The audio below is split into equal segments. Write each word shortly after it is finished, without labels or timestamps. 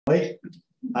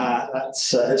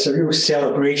It's a real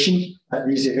celebration at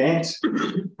these events.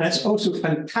 And it's also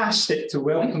fantastic to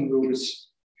welcome those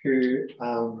who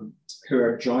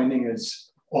are joining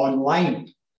us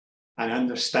online. And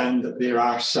understand that there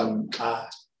are some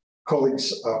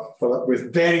colleagues of Philip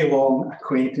with very long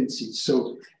acquaintances.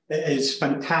 So it is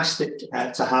fantastic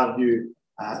to have you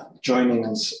joining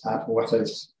us with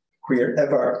us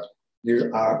wherever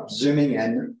you are zooming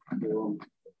in.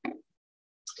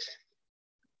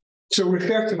 So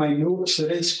refer to my notes. There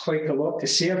is quite a lot to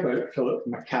say about Philip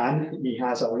McCann. He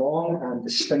has a long and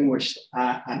distinguished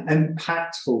and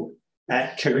impactful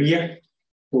career,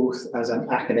 both as an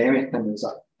academic and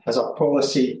as a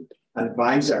policy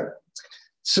advisor.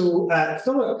 So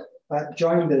Philip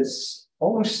joined us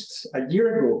almost a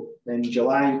year ago in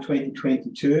July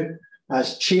 2022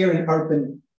 as Chair in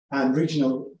Urban and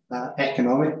Regional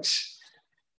Economics,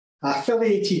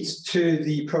 affiliated to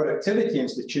the Productivity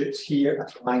Institute here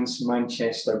at Alliance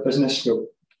Manchester Business School.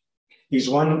 He's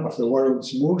one of the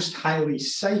world's most highly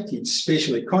cited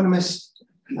spatial economists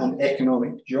and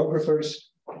economic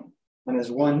geographers, and has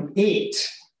won 8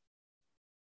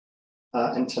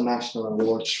 international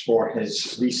awards for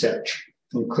his research,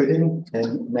 including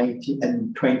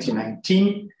in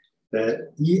 2019,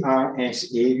 the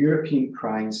ERSA European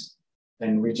Prize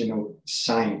in Regional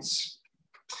Science.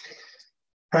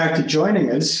 Prior to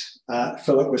joining us,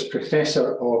 Philip was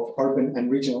Professor of Urban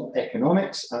and Regional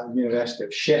Economics at the University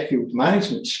of Sheffield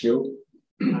Management School,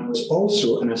 and was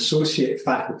also an Associate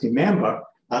Faculty Member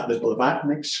at the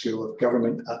Blavatnik School of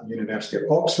Government at the University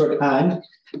of Oxford, and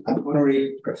an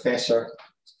Honorary Professor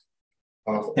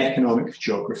of Economic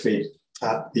Geography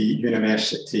at the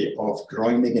University of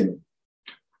Groningen.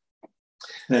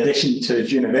 In addition to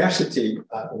his university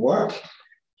work,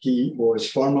 he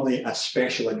was formerly a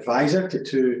special advisor to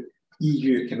 2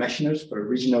 EU commissioners for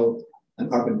regional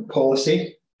and urban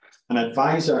policy, an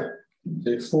advisor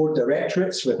to 4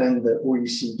 directorates within the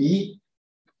OECD,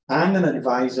 and an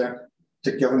advisor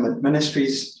to government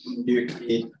ministries in the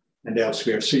UK and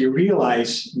elsewhere. So you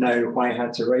realise now why I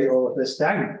had to write all of this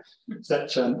down.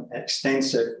 Such an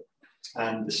extensive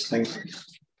and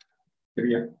distinguished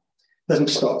career. Doesn't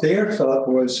stop there. Philip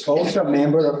was also a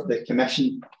member of the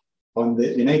Commission on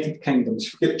the United Kingdom's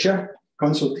Future,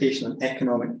 Consultation on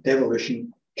Economic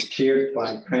Devolution, chaired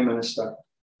by Prime Minister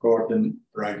Gordon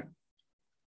Brown.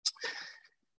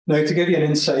 Now, to give you an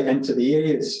insight into the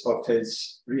areas of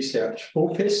his research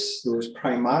focus, those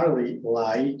primarily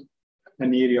lie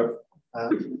in the area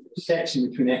of section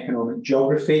between economic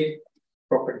geography,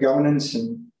 corporate governance,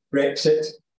 and Brexit.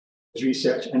 His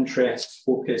research interests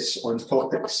focus on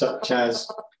topics such as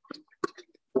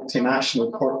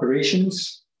multinational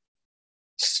corporations,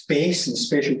 space and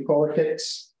spatial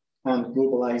politics, and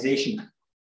globalization.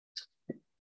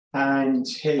 And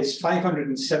his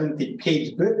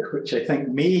 570-page book, which I think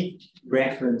may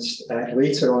referenced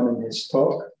later on in his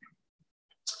talk,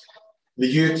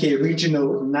 The UK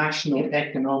Regional National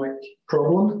Economic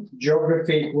Problem,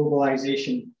 Geography,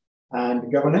 Globalisation and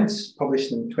Governance,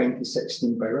 published in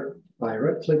 2016 by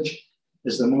Routledge,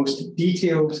 is the most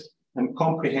detailed and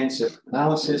comprehensive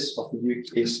analysis of the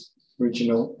UK's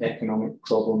regional economic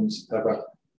problems ever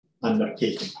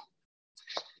undertaken.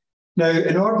 Now,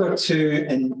 in order to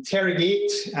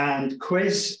interrogate and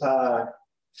quiz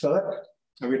Philip,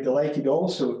 we're delighted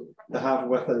also to have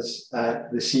with us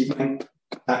this evening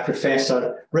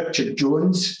Professor Richard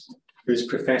Jones, who is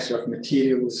Professor of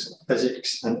Materials,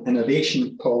 Physics and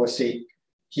Innovation Policy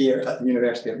here at the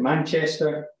University of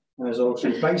Manchester, and is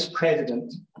also Vice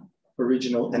President for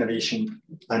Regional Innovation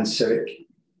and Civic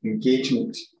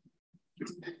Engagement.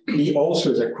 He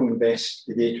also is a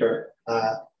co-investigator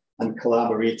and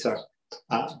collaborator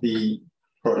at the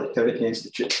Productivity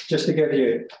Institute. Just to give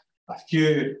you a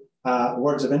few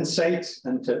words of insight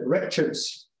into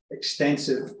Richard's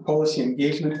extensive policy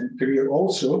engagement and career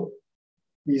also,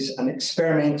 he's an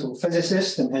experimental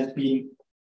physicist and has been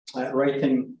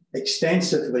writing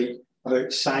extensively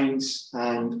about science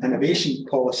and innovation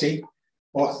policy,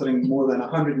 authoring more than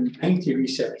 190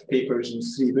 research papers in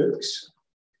 3 books.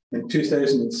 In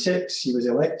 2006, he was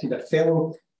elected a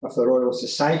Fellow of the Royal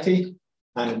Society,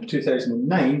 and in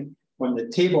 2009, won the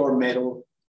Tabor Medal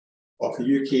of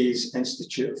the UK's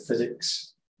Institute of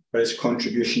Physics for his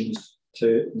contributions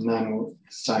to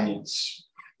nanoscience.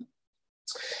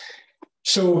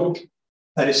 So,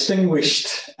 a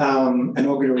distinguished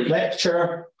inaugural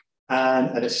lecture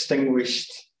and a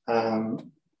distinguished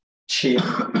chair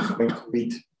who's going to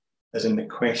lead us in the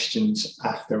questions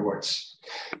afterwards.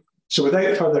 So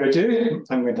without further ado,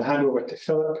 I'm going to hand over to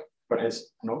Philip for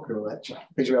his inaugural lecture.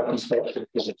 Please welcome Philip to the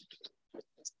presentation.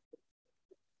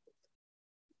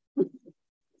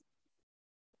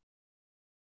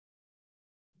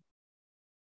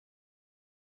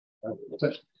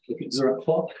 Is there a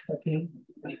clock? Okay.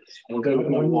 I'll go with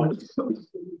my watch.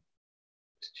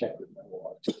 Just check with my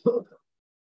watch.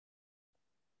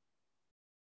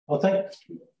 Well,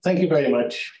 thank you very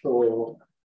much for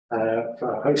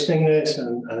hosting this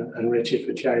and Richard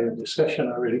for chairing the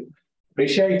discussion. I really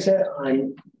appreciate it.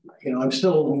 I'm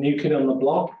still new kid on the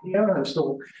block here. I'm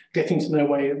still getting to know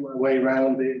my way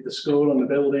around the school and the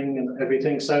building and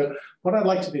everything. So what I'd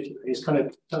like to do is kind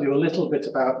of tell you a little bit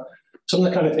about some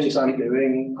of the kind of things I've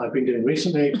been doing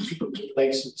recently,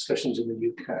 latest discussions in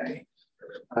the UK.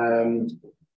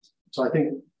 So I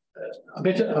think a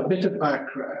bit of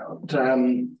background.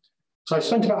 So I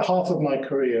spent about half of my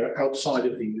career outside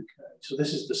of the UK. So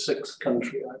this is the 6th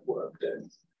country I've worked in.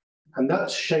 And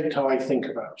that's shaped how I think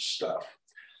about stuff.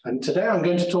 And today I'm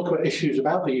going to talk about issues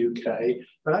about the UK,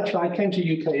 but actually I came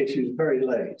to UK issues very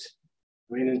late.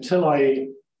 I mean, until I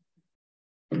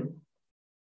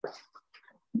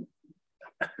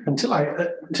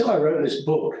wrote this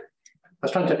book, I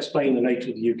was trying to explain the nature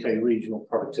of the UK regional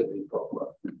productivity problem.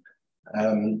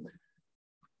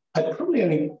 I'd probably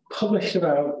only published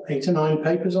about 8 or 9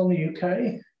 papers on the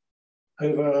UK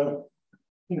over,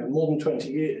 more than 20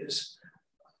 years.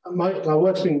 My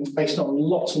work's been based on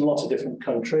lots and lots of different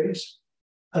countries,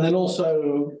 and then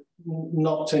also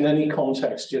not in any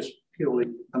context, just purely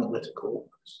analytical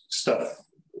stuff.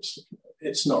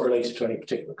 It's not related to any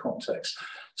particular context.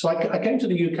 So I came to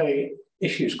the UK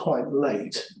issues quite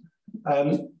late,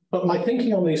 but my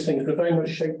thinking on these things was very much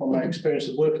shaped by my experience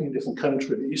of working in different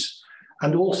countries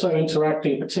and also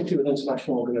interacting particularly with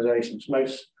international organizations,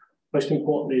 most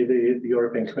importantly the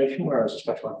European Commission, where I was a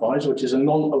special advisor, which is a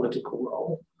non-political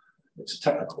role. It's a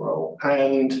technical role,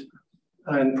 and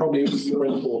probably more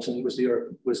important was the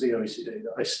OECD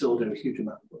that I still do a huge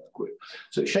amount of work with.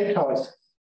 So it shaped how I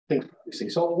think about these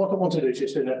things. So what I want to do is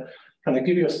just kind of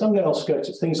give you a thumbnail sketch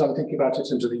of things I'm thinking about in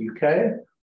terms of the UK.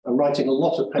 I'm writing a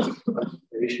lot of papers about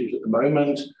the issues at the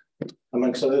moment,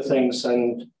 amongst other things,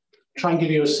 and try and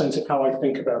give you a sense of how I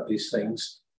think about these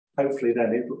things. Hopefully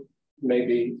then it may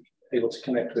be able to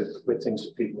connect with things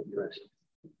that people are doing.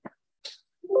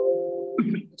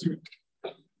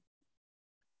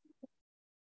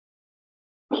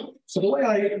 So the way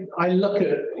I look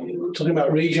at talking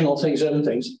about regional things, other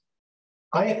things,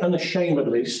 I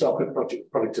unashamedly start with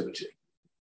productivity.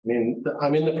 I mean,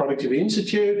 I'm in the Productivity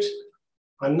Institute.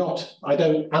 I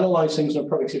don't analyze things from a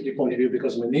productivity point of view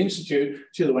because I'm in the Institute.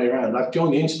 It's the other way around. I've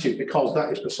joined the Institute because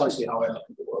that is precisely how I look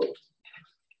at the world.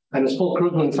 And as Paul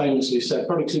Krugman famously said,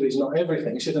 productivity is not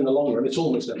everything. He said in the long run, it's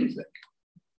almost everything.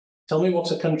 Tell me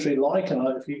what's a country like, and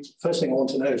first thing I want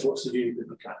to know is what's the GDP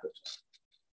per capita.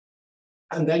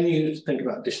 And then you think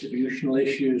about distributional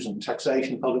issues and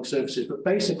taxation, public services, but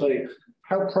basically,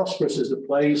 how prosperous is the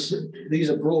place? These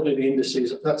are broadly the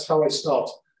indices. That's how I start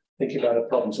thinking about a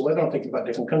problem. So whether I'm thinking about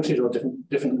different countries or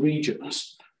different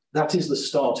regions, that is the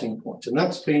starting point. And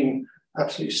that's been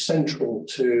absolutely central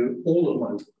to all of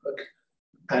my work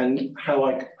and how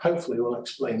I hopefully will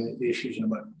explain the issues in a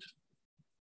moment.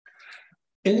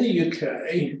 In the UK,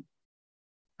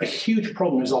 a huge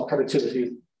problem is our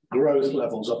productivity growth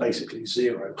levels are basically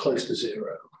zero, close to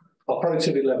zero. Our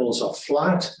productivity levels are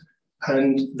flat,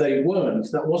 and they weren't.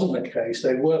 That wasn't the case.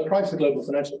 They were, prior to the global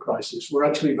financial crisis, were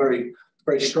actually very,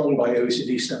 very strong by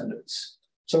OECD standards.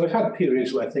 So we've had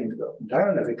periods where things go up and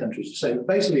down, every country's the same. But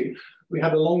basically, we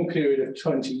had a long period of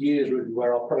 20 years really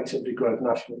where our productivity growth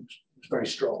nationally was very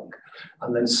strong.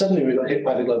 And then suddenly we got hit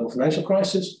by the global financial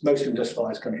crisis. Most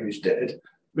industrialized countries did,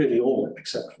 really all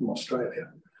except from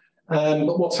Australia.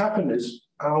 But what's happened is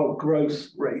our growth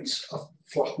rates are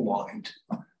flatlined,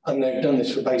 and they've done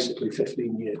this for basically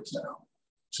 15 years now.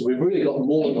 So we've really got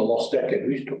more than a lost decade.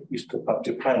 We used to talk about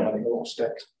Japan having a lost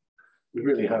decade. We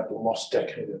really have a lost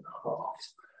decade and a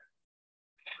half.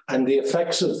 And the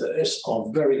effects of this are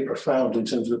very profound in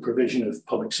terms of the provision of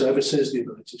public services, the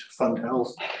ability to fund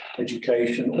health,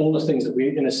 education, all the things that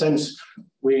we, in a sense,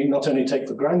 we not only take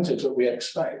for granted, but we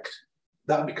expect.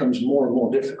 That becomes more and more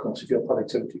difficult if your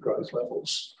productivity growth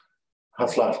levels have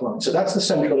flatlined. So that's the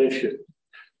central issue.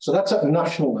 So that's at a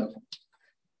national level.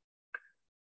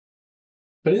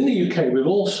 But in the UK, we've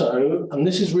also, and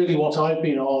this is really what I've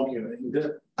been arguing,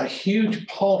 that a huge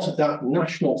part of that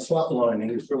national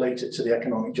flatlining is related to the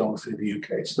economic geography of the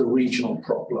UK. It's the regional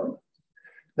problem.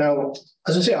 Now,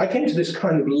 as I say, I came to this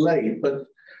kind of late, but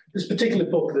this particular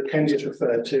book that Ken just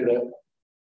referred to,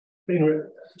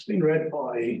 it's been read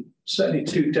by certainly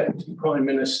 2 deputy prime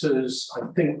ministers, I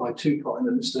think by 2 prime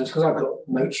ministers, because I've got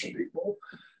notes from people,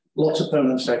 lots of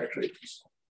permanent secretaries.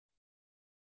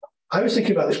 I was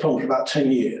thinking about this problem for about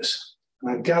 10 years,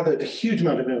 and I gathered a huge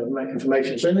amount of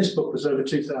information. So in this book, there's over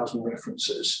 2,000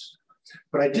 references.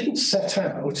 But I didn't set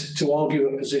out to argue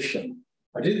a position.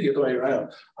 I did it the other way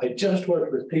around. I just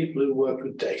worked with people who worked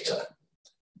with data.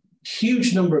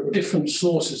 Huge number of different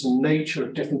sources and nature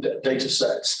of different data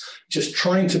sets, just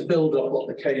trying to build up what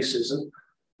the case is. And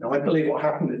I believe what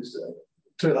happened is that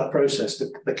through that process,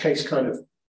 the case kind of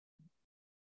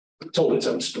told its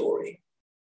own story.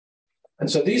 And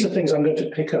so these are things I'm going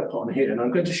to pick up on here. And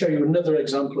I'm going to show you another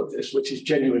example of this, which is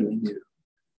genuinely new.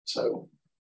 So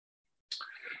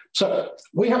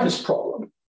we have this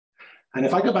problem. And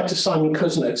if I go back to Simon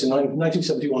Kuznets in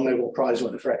 1971 Nobel Prize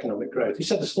winner for economic growth, he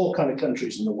said there's 4 kinds of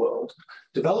countries in the world: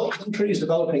 developed countries,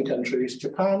 developing countries,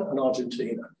 Japan, and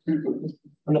Argentina.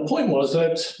 And the point was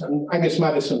that, and Angus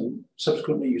Maddison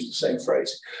subsequently used the same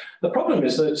phrase, the problem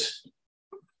is that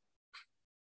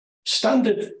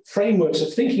standard frameworks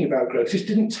of thinking about growth just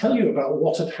didn't tell you about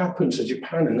what had happened to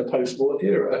Japan in the post-war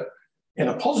era in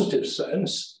a positive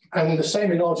sense, and the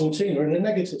same in Argentina in a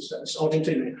negative sense.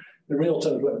 Argentina, in real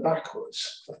terms, went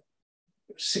backwards for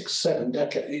 6-7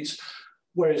 decades,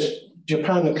 whereas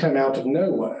Japan had come out of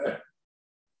nowhere.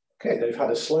 Okay, they've had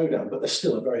a slowdown, but they're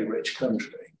still a very rich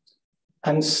country.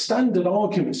 And standard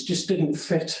arguments just didn't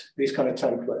fit these kind of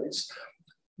templates.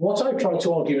 What I try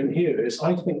to argue in here is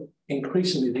I think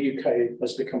increasingly the UK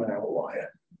has become an outlier.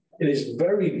 It is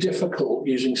very difficult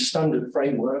using standard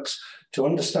frameworks to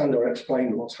understand or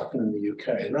explain what's happened in the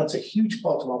UK. And that's a huge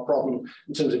part of our problem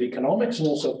in terms of economics and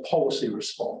also policy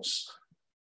response.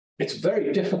 It's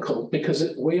very difficult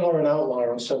because we are an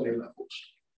outlier on so many levels.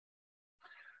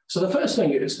 So the first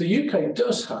thing is the UK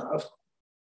does have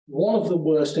one of the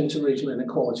worst interregional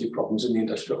inequality problems in the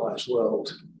industrialized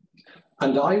world.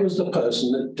 And I was the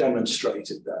person that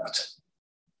demonstrated that.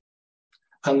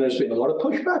 And there's been a lot of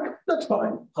pushback. That's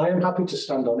fine. I am happy to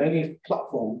stand on any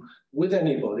platform with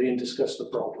anybody and discuss the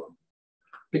problem,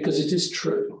 because it is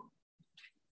true.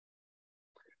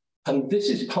 And this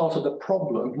is part of the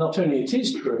problem. Not only it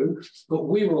is true, but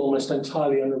we were almost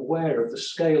entirely unaware of the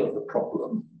scale of the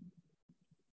problem.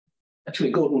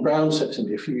 Actually, Gordon Brown said to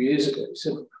me a few years ago, he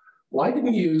said, "Why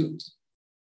didn't you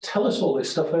tell us all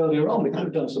this stuff earlier on? We could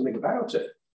have done something about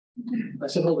it." I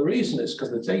said, well, the reason is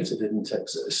because the data didn't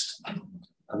exist.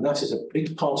 And that is a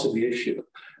big part of the issue.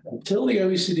 Until the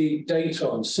OECD data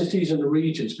on cities and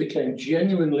regions became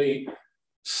genuinely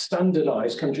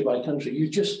standardized country by country, you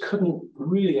just couldn't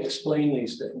really explain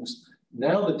these things.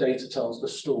 Now the data tells the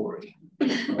story.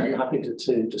 I'm happy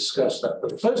to discuss that.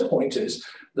 But the first point is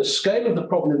the scale of the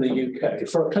problem in the UK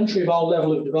for a country of our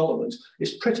level of development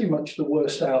is pretty much the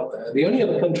worst out there. The only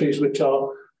other countries which are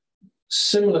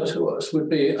similar to us would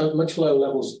be at much lower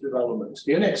levels of development.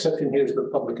 The only exception here is the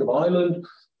Republic of Ireland.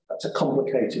 That's a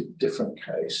complicated, different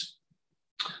case.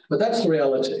 But that's the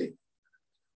reality.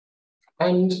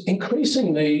 And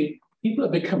increasingly, people are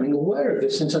becoming aware of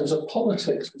this in terms of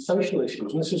politics and social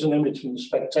issues. And this is an image from The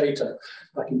Spectator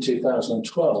back in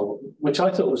 2012, which I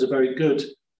thought was a very good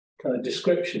kind of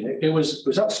description. It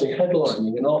was actually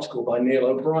headlining an article by Neil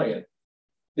O'Brien,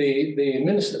 the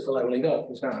Minister for Levelling Up,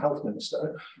 who's now Health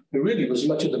Minister, who really was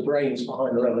much of the brains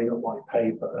behind the Levelling Up white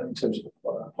paper in terms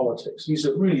of politics. He's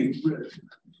a really, really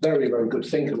very, very good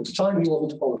thinker. At the time, he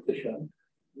wasn't a politician.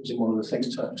 He was in one of the think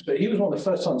tanks. But he was one of the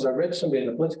first times I read somebody in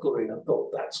the political arena and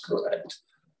thought, that's correct.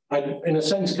 I'd, in a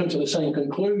sense, come to the same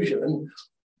conclusion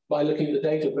by looking at the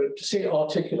data, but to see it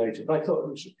articulated, I thought it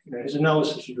was, his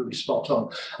analysis was really spot on.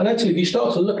 And actually, if you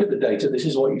start to look at the data, this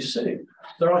is what you see.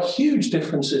 There are huge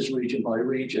differences region by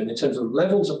region in terms of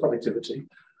levels of productivity.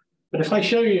 But if I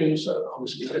show you, so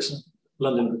obviously there's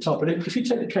London at the top, but if you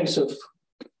take the case of,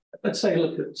 let's say,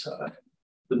 look at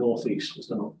the Northeast, was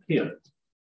the North here.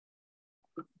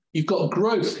 You've got a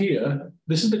growth here.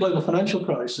 This is the global financial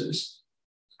crisis,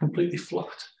 completely flat.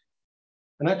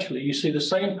 And actually, you see the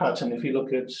same pattern if you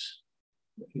look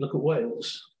at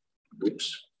Wales.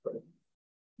 Oops.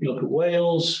 You look at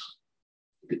Wales,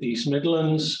 look at the East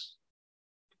Midlands,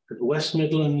 look at the West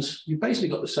Midlands. You've basically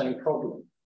got the same problem.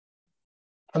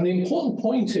 And the important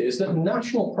point is that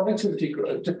national productivity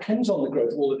growth depends on the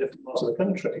growth of all the different parts of the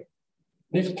country.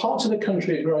 And if parts of the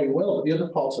country are growing well, but the other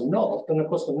parts are not, then of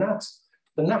course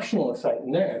the national effect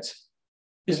net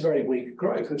is very weak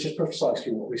growth, which is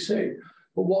precisely what we see.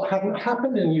 But what hadn't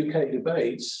happened in UK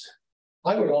debates,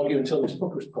 I would argue until this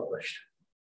book was published,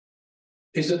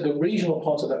 is that the regional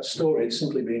part of that story had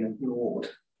simply been ignored.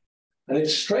 And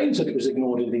it's strange that it was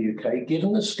ignored in the UK,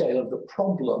 given the scale of the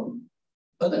problem.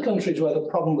 Other countries where the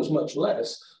problem was much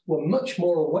less were much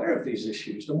more aware of these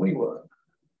issues than we were.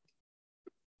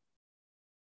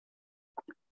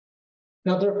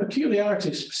 Now, there are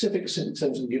peculiarities, specifics in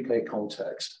terms of the UK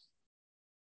context.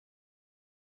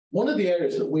 One of the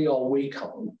areas that we are weak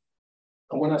on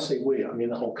and when I say we, I mean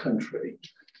the whole country,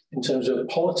 in terms of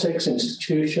politics,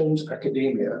 institutions,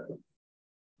 academia,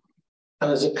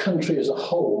 and as a country as a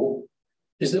whole,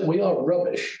 is that we are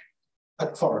rubbish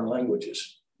at foreign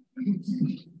languages,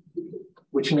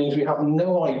 which means we have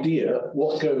no idea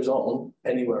what goes on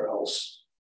anywhere else,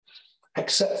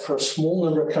 except for a small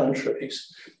number of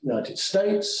countries, United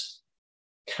States,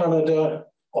 Canada,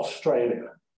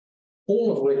 Australia,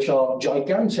 all of which are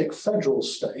gigantic federal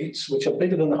states, which are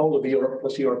bigger than the whole of Europe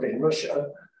plus European Russia,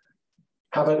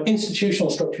 have an institutional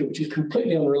structure which is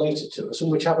completely unrelated to us, and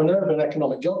which have an urban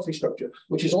economic geography structure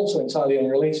which is also entirely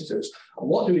unrelated to us. And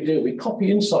what do? We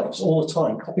copy insights all the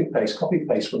time, copy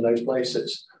paste from those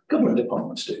places. Government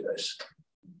departments do this.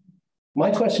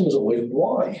 My question was always,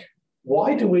 why?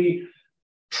 Why do we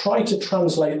try to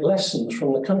translate lessons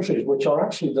from the countries which are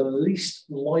actually the least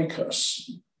like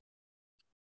us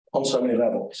on so many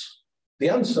levels? The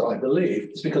answer, I believe,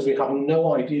 is because we have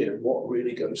no idea what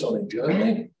really goes on in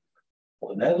Germany,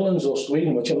 or the Netherlands or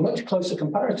Sweden, which are much closer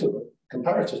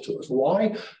comparator to us.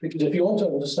 Why? Because if you want to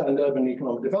understand urban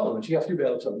economic development, you have to be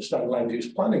able to understand land use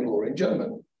planning law in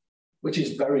German, which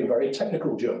is very, very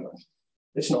technical German.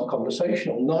 It's not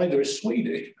conversational. Neither is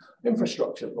Swedish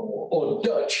infrastructure law, or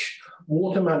Dutch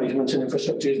water management and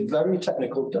infrastructure is very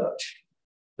technical Dutch.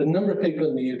 The number of people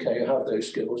in the UK who have those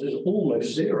skills is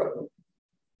almost zero,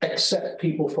 except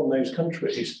people from those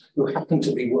countries who happen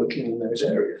to be working in those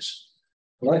areas.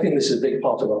 And I think this is a big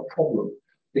part of our problem,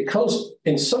 because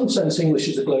in some sense, English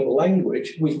is a global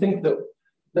language. We think that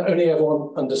only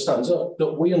everyone understands us,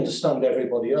 that we understand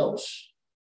everybody else.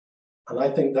 And I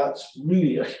think that's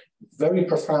really a very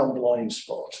profound blind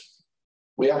spot.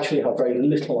 We actually have very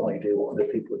little idea what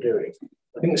other people are doing.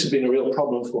 I think this has been a real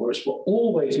problem for us. We're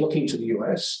always looking to the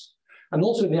US, and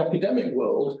also in the academic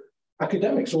world,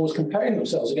 academics are always comparing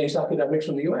themselves against academics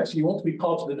from the US. You want to be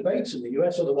part of the debates in the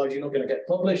US, otherwise you're not going to get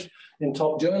published in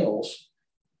top journals.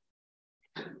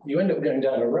 You end up going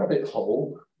down a rabbit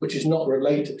hole, which is not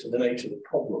related to the nature of the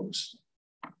problems.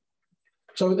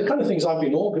 So the kind of things I've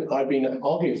been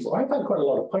arguing for, I've had quite a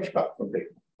lot of pushback from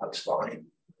people. That's fine.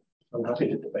 I'm happy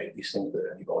to debate these things with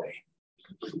anybody.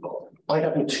 I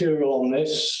have material on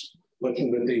this,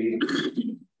 working with the,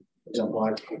 for example,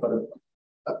 I've got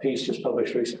a piece just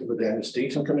published recently with the Ernst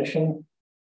Commission.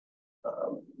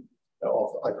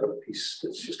 I've got a piece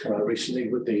that's just come out recently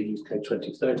with the UK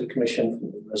 2030 Commission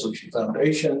from the Resolution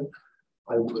Foundation.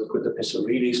 I work with the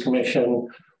Disparities Commission.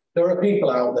 There are people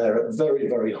out there at very,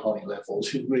 very high levels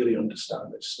who really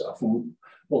understand this stuff. And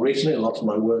more recently, a lot of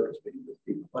my work has been with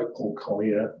people like Paul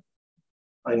Collier,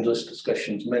 endless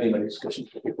discussions, many discussions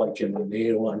with people like Jim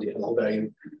O'Neill, Andy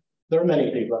Haldane. There are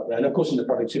many people out there. And of course, in the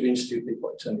Productivity Institute, people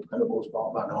like Tony Venables,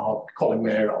 Bart Van Aert, Colin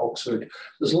Mayer at Oxford.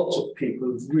 There's lots of people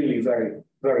who are really very,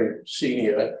 very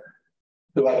senior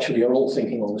who actually are all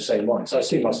thinking on the same lines. So I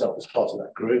see myself as part of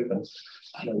that group, and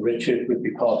Richard would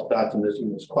be part of that. And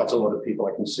there's quite a lot of people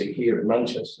I can see here in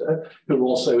Manchester who are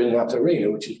also in that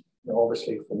arena, which is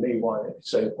obviously for me why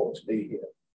it's so important to be here.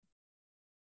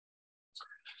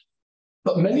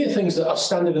 But many of the things that are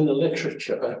standard in the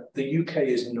literature, the UK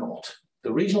is not.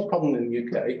 The regional problem in the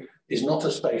UK is not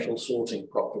a spatial sorting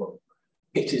problem.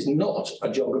 It is not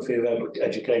a geography of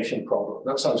education problem.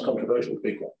 That sounds controversial to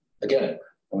people. Again,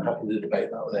 I'm happy to debate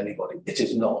that with anybody. It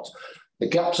is not. The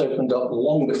gaps opened up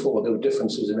long before there were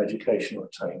differences in educational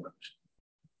attainment.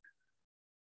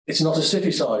 It's not a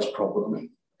city size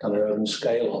problem, kind of urban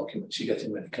scale arguments you get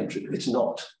in many countries. It's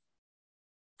not.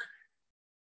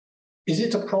 Is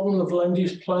it a problem of land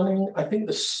use planning? I think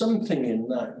there's something in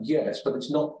that, yes, but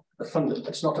it's not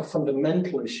a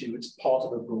fundamental issue. It's part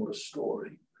of a broader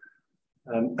story.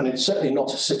 And it's certainly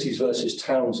not a cities versus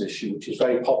towns issue, which is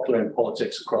very popular in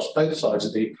politics across both sides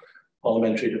of the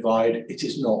parliamentary divide. It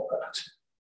is not that.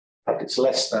 In fact, it's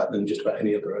less that than just about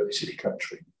any other OECD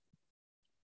country.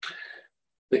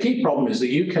 The key problem is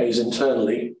the UK is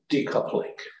internally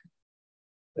decoupling.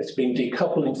 It's been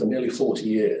decoupling for nearly 40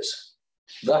 years.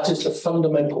 That is the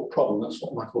fundamental problem. That's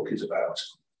what my book is about.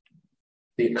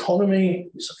 The economy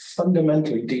is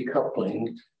fundamentally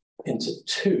decoupling into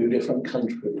two different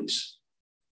countries.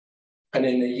 And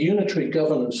in a unitary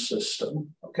governance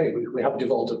system, okay, we have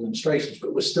devolved administrations,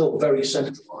 but we're still very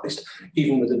centralized,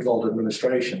 even with the devolved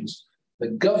administrations.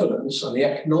 The governance and the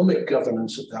economic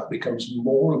governance of that becomes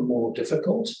more and more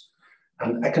difficult,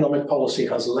 and economic policy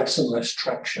has less and less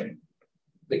traction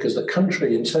because the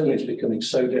country internally is becoming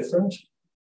so different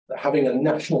that having a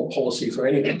national policy for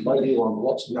anything, my view on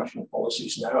lots of national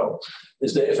policies now,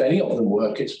 is that if any of them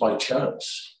work, it's by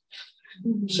chance.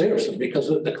 Seriously, because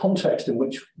the context in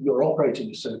which you're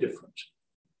operating is so different.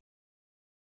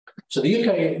 So the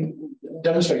UK,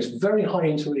 demonstrates very high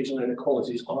interregional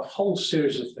inequalities on a whole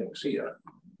series of things here.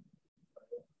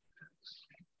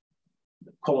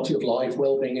 Quality of life,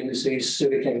 well-being indices,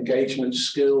 civic engagement,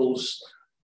 skills,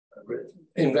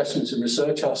 investments in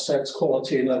research assets,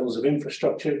 quality and levels of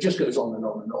infrastructure. It just goes on and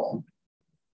on and on.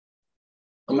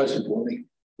 And most importantly,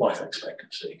 life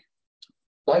expectancy.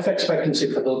 Life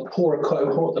expectancy for the poorer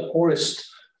cohort, the poorest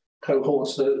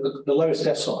cohorts, the lowest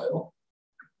decile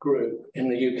group in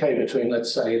the UK between,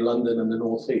 let's say, London and the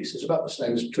North East is about the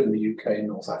same as between the UK and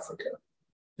North Africa.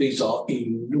 These are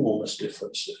enormous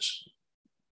differences.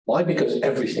 Why? Because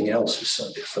everything else is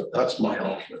so different. That's my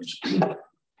argument.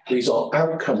 These are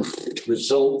outcomes which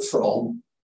result from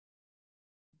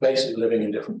basically living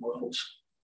in different worlds.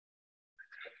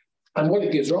 And what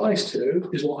it gives rise to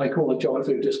is what I call the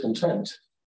geography of discontent,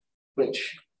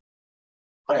 which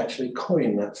I actually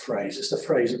coined that phrase. It's the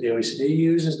phrase that the OECD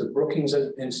uses, the Brookings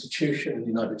Institution in the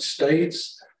United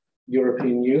States,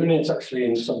 European Union. It's actually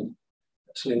in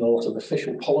a lot of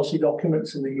official policy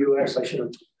documents in the US. I should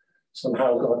have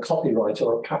somehow got a copyright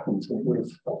or a patent and it would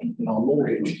have been our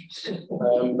mortgage.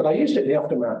 But I used it in the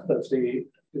aftermath of it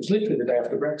was literally the day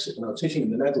after Brexit, and I was teaching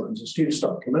in the Netherlands, and students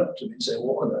started coming up to me and saying,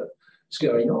 what on earth is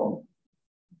going on?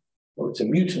 Well, it's a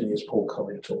mutiny, as Paul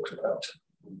Collier talks about.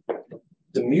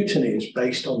 The mutiny is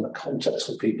based on the context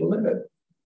that people live in.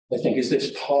 They think, is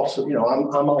this part of,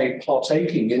 am I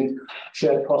partaking in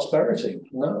shared prosperity?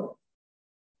 No.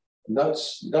 And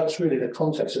that's really the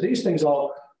context. So these things are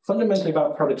fundamentally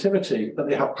about productivity, but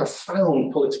they have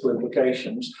profound political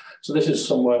implications. So this is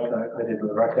some work I did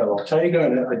with Raquel Ortega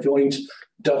and a joint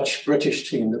Dutch-British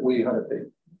team that we had a big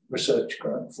research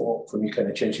grant for from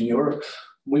McCann Change in Europe.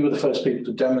 We were the first people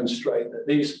to demonstrate that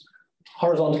these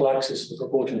horizontal axis is the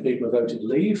proportion of people who voted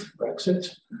leave,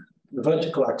 Brexit. The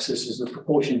vertical axis is the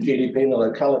proportion of GDP in the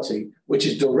locality, which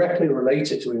is directly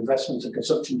related to investment and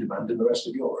consumption demand in the rest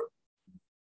of Europe.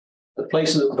 The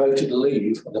places that voted to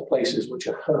leave are the places which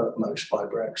are hurt most by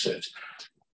Brexit.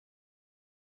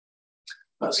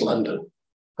 That's London,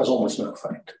 has almost no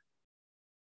effect.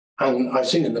 And I've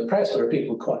seen in the press, there are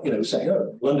people quite, saying,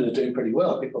 oh, London is doing pretty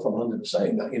well. People from London are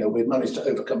saying that, we've managed to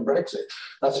overcome Brexit.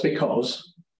 That's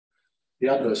because the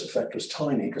adverse effect was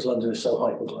tiny because London is so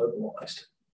hyper-globalised.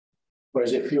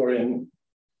 Whereas if you're in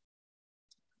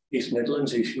East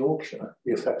Midlands, East Yorkshire,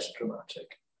 the effects are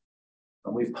dramatic.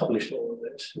 And we've published all of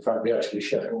this. In fact, we actually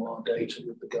share all our data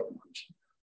with the government.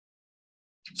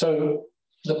 So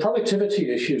the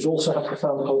productivity issues also have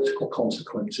profound political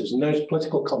consequences, and those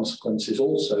political consequences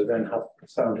also then have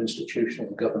profound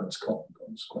institutional governance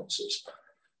consequences.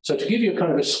 So to give you a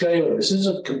kind of a scale of this is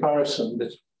a comparison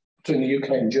between the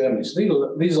UK and Germany.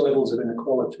 So these are levels of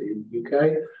inequality in the UK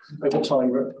over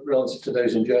time relative to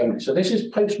those in Germany. So this is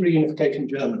post-reunification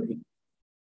Germany.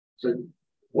 So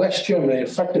West Germany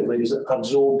effectively has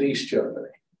absorbed East Germany.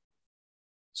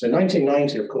 So in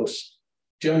 1990, of course,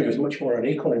 Germany was much more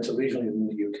unequal interregionally than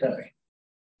the UK.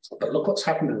 But look what's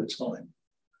happened over time.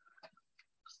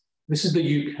 This is the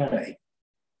UK. And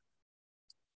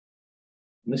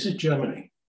this is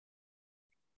Germany.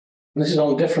 And this is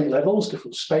on different levels,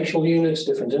 different spatial units,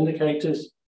 different indicators.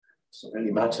 It doesn't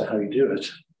really matter how you do it.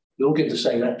 They all give the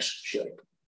same X shape.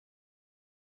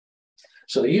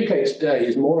 So the UK today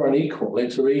is more unequal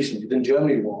interregionally than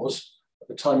Germany was at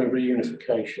the time of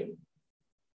reunification.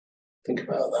 Think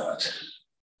about that.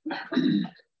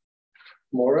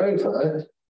 Moreover,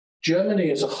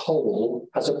 Germany as a whole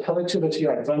has a productivity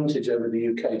advantage over the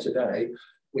UK today,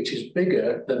 which is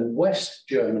bigger than West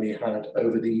Germany had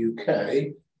over the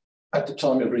UK at the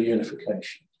time of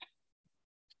reunification.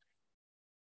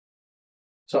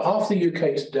 So half the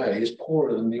UK today is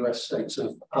poorer than the US states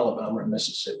of Alabama and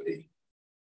Mississippi.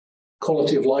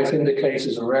 Quality of life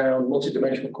indicators around,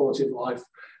 multidimensional quality of life,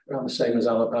 around the same as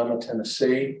Alabama,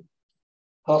 Tennessee.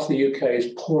 Half the UK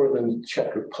is poorer than the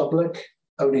Czech Republic,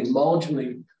 only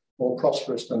marginally more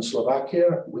prosperous than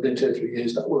Slovakia. Within 2 or 3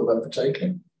 years, that will have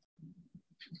overtaken.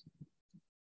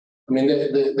 I mean,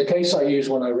 the case I used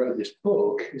when I wrote this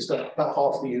book is that about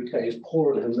half the UK is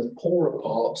poorer than the poorer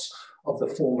parts of the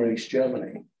former East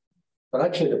Germany. But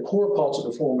actually, the poorer parts of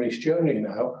the former East Germany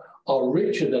now are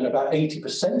richer than about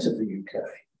 80% of the UK.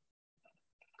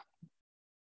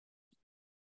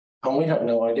 And we have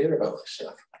no idea about this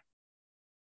stuff.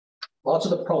 Part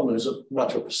of the problem is a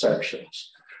matter of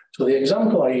perceptions. So the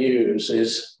example I use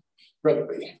is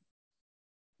rugby.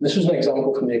 This was an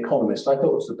example from The Economist. I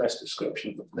thought it was the best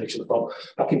description of the nature of the problem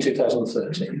back in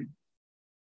 2013.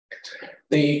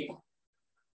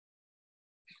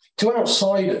 To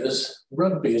outsiders,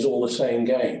 rugby is all the same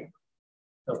game.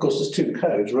 Of course, there's two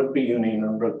codes, rugby union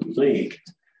and rugby league,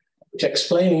 which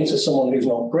explaining to someone who's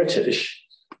not British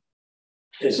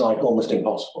is like almost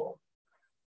impossible.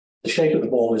 The shape of the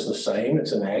ball is the same,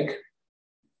 it's an egg.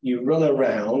 You run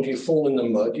around, you fall in the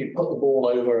mud, you put the ball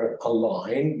over a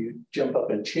line, you jump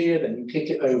up and cheer, then you kick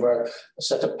it over a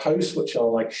set of posts which are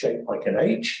like shaped like an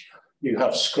H. You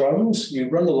have scrums, you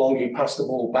run along, you pass the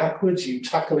ball backwards, you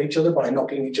tackle each other by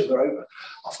knocking each other over.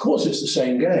 Of course, it's the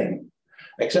same game,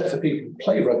 except for people who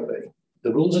play rugby.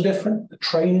 The rules are different, the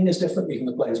training is different, even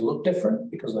the players look different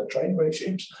because of their training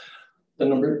regimes. The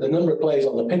number of players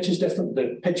on the pitch is different,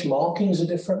 the pitch markings are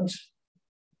different.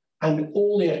 And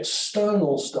all the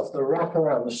external stuff, the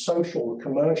wraparound, the social, the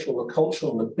commercial, the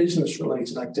cultural, and the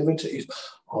business-related activities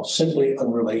are simply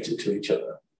unrelated to each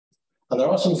other. And there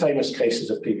are some famous cases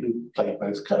of people who play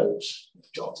both codes,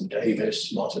 Jonathan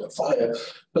Davis, Martin O'Fire,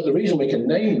 but the reason we can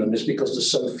name them is because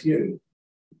there's so few.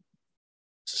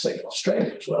 To say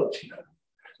Australia as well, as you know.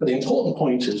 But the important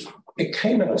point is it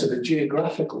came out of a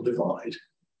geographical divide.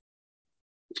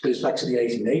 It goes back to the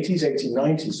 1880s,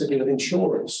 1890s, to do with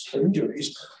insurance for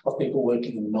injuries of people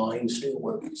working in mines, steel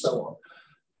work, and so on.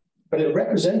 But it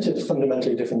represented a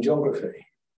fundamentally different geography,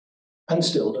 and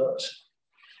still does.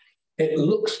 It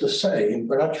looks the same,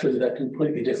 but actually they're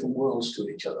completely different worlds to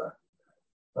each other.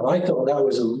 And I thought that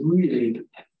was a really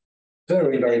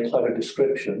very, very clever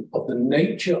description of the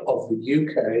nature of the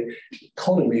UK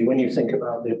economy when you think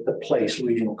about the place,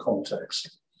 regional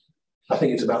context. I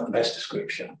think it's about the best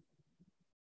description.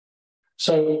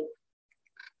 So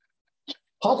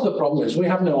part of the problem is we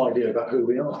have no idea about who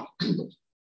we are.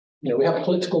 We have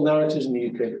political narratives in the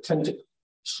UK that tend to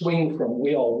swing from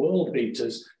we are world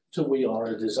beaters to we are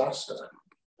a disaster.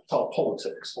 That's our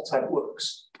politics, that's how it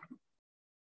works.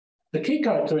 The key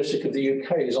characteristic of the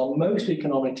UK is on most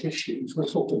economic issues, we're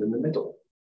sort of in the middle.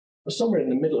 We're somewhere in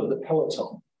the middle of the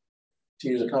peloton, to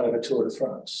use a kind of a Tour de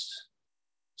France.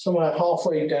 Somewhere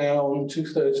halfway down,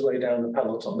 2/3 way down the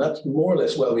peloton. That's more or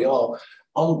less where we are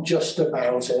on just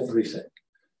about everything.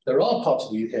 There are parts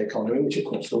of the UK economy which, of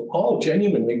course, are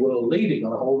genuinely world leading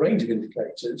on a whole range of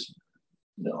indicators.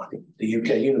 I think the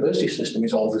UK university system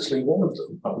is obviously one of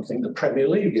them. I would think the Premier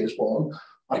League is one.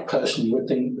 I personally would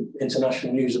think the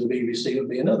international news of the BBC would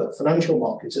be another. Financial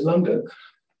markets in London.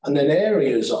 And then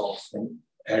areas of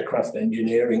aircraft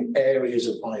engineering, areas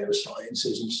of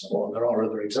biosciences and so on. There are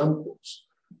other examples.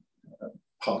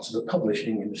 Parts of the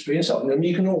publishing industry and so on. And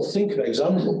you can all think of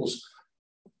examples,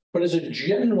 but as a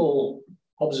general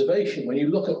observation, when you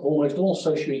look at almost all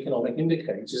socioeconomic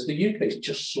indicators, the UK is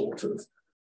just sort of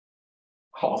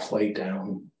halfway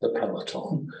down the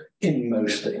peloton in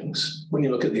most things, when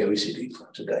you look at the OECD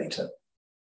data.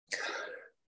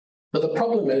 But the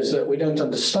problem is that we don't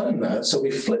understand that, so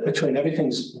we flip between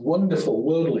everything's wonderful,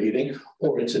 world-leading,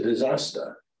 or it's a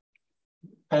disaster.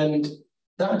 And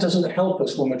that doesn't help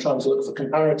us when we're trying to look for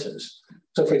comparators.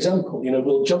 So, for example,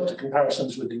 we'll jump to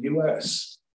comparisons with the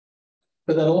US,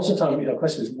 but then also the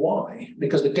question is why?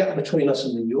 Because the gap between us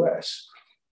and the US,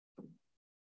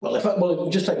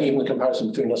 just take even the comparison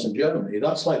between us and Germany,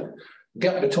 that's like the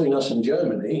gap between us and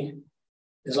Germany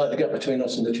is like the gap between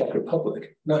us and the Czech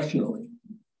Republic nationally.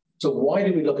 So why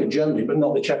do we look at Germany but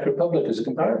not the Czech Republic as a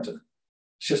comparator?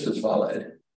 It's just as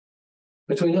valid.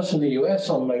 Between us and the US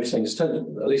on most things,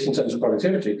 at least in terms of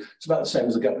productivity, it's about the same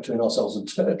as the gap between ourselves and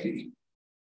Turkey.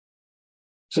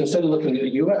 So instead of looking at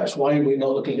the US, why are we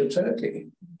not looking at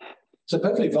Turkey? It's a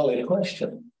perfectly valid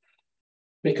question.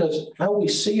 Because how we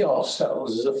see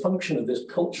ourselves is a function of this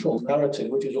cultural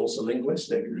narrative, which is also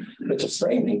linguistic. It's a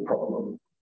framing problem.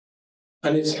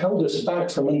 And it's held us back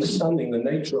from understanding the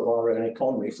nature of our own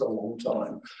economy for a long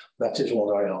time. That is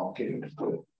what I argued.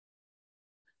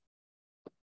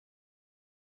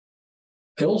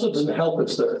 It also doesn't help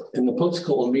us that in the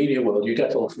political and media world, you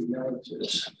get all three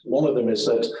narratives. One of them is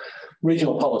that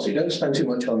regional policy, don't spend too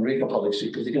much on regional policy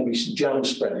because you're going to be jam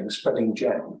spreading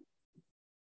jam.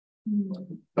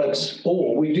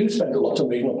 Or we do spend a lot on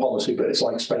regional policy, but it's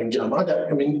like spreading jam.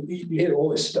 You hear all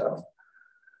this stuff.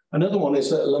 Another one is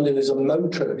that London is a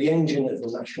motor, the engine of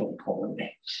the national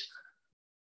economy.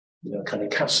 Kind of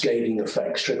cascading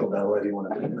effects, trickle down, wherever you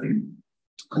want to put it.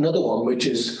 Another one, which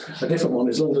is a different one,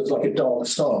 is London's like a dark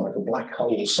star, like a black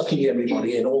hole, sucking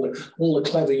everybody in. All the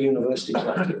clever university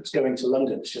graduates going to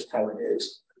London. It's just how it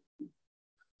is.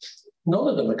 None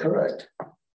of them are correct.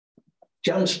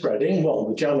 Jam spreading, well,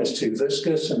 the jam is too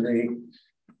viscous and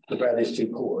the bread is too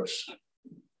porous.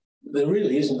 There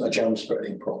really isn't a jam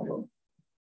spreading problem.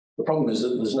 The problem is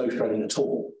that there's no spreading at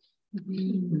all.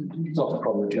 It's not a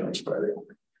problem with jam spreading.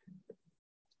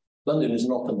 London is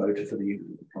not the motor for the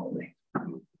economy.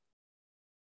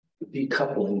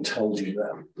 Decoupling tells you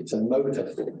that. It's a motor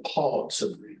for parts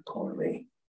of the economy.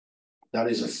 That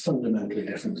is a fundamentally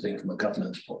different thing from a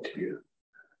governance point of view.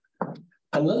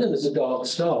 And London is a dark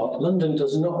star. London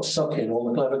does not suck in all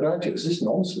the clever graduates. This is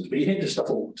nonsense, but you hear this stuff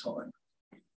all the time.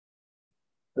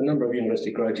 The number of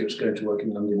university graduates going to work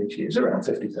in London each year is around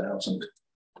 50,000.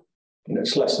 You know,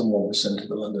 it's less than 1% of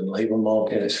the London labour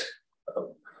market,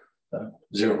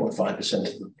 0.5%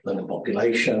 of the London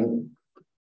population.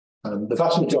 The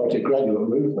vast majority of graduate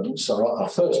movements are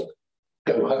first,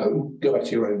 go home, go back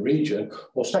to your own region,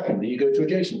 or secondly, you go to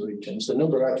adjacent regions. The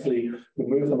number actually who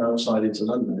move them outside into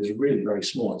London is really very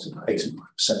small. It's about 8% of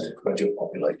the graduate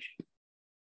population.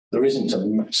 There isn't a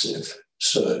massive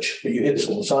surge, but you hear this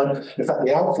all the time. In fact,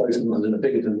 the outflows in London are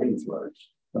bigger than the inflows,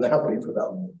 and they have been for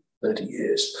about 30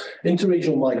 years.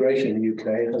 Interregional migration in the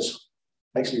UK has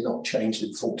actually not changed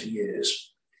in 40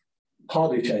 years.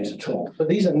 Hardly changed at all. But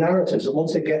these are narratives that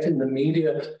once they get in the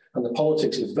media and the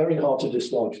politics, it's very hard to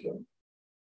dislodge them.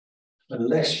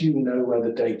 Unless you know where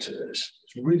the data is.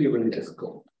 It's really, really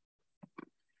difficult.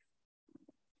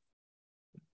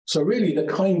 So really the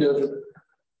kind of,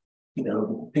 you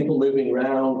know, people moving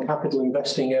around, capital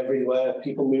investing everywhere,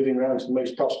 people moving around to the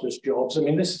most prosperous jobs. I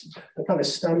mean, this is the kind of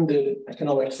standard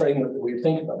economic framework that we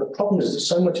think about. The problem is that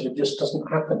so much of it just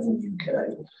doesn't happen in the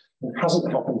UK. It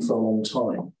hasn't happened for a long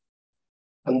time.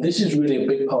 And this is really a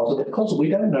big part of it because we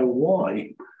don't know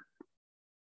why.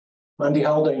 Andy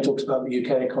Haldane talks about the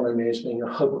UK economy as being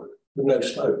a hub with no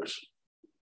spokes.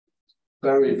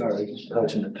 Very, very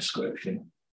pertinent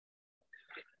description.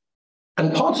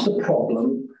 And part of the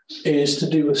problem is to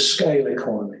do with scale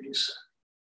economies.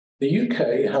 The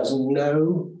UK has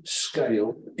no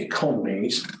scale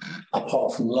economies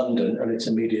apart from London and its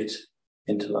immediate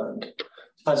hinterland.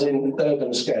 As in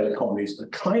urban scale economies, the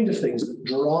kind of things that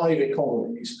drive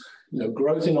economies. You know,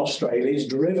 growth in Australia is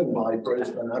driven by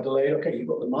Brisbane, Adelaide. Okay, you've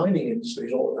got the mining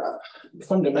industries, all of that.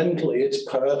 Fundamentally, it's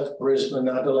Perth, Brisbane,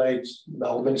 Adelaide,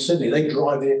 Melbourne, Sydney. They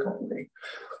drive the economy.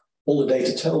 All the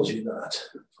data tells you that.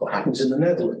 What happens in the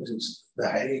Netherlands is The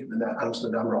Hague,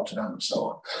 Amsterdam, Rotterdam, and so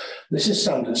on. This is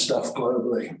standard stuff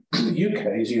globally. The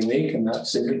UK is unique, and that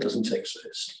simply doesn't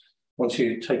exist. Once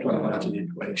you take that out of the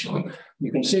equation,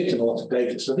 you can see it in a lot of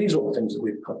data. So these are all things that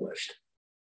we've published.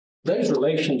 Those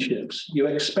relationships, you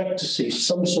expect to see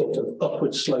some sort of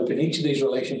upward slope in each of these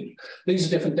relationships. These are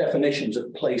different definitions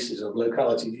of places, of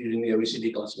localities using the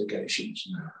OECD classifications.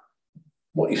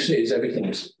 What you see is everything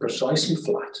is precisely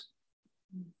flat.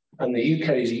 And the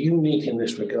UK is unique in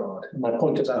this regard. And I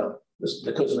pointed out this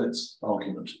because of its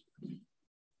argument.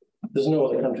 There's no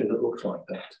other country that looks like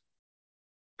that.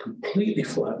 Completely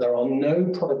flat. There are no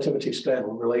productivity scale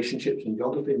relationships in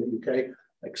geography in the UK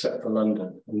except for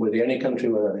London. And we're the only country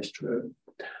where that is true.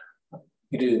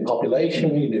 You do it in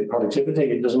population, you do productivity,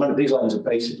 it doesn't matter. These lines are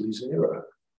basically zero.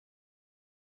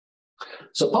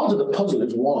 So part of the puzzle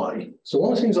is why. So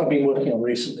one of the things I've been working on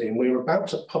recently, and we're about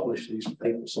to publish these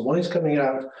papers. So one is coming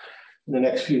out in the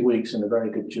next few weeks in a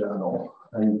very good journal,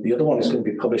 and the other one is going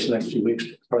to be published in the next few weeks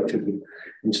at the Productivity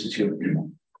Institute.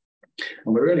 And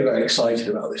we're really very excited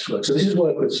about this work. So this is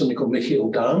work with somebody called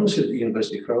Michiel Daams, who's at the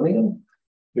University of Groningen,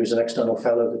 who's an external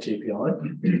fellow of the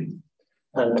TPI.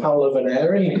 And Paolo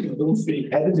Veneri, who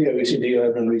headed the OECD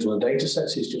Urban and Regional Data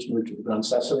Sets. He's just moved to the Gran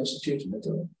Sasso Institute in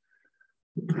Italy.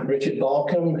 And Richard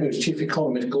Barkham, who's chief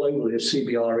economist globally of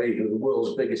CBRE, who are the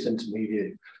world's biggest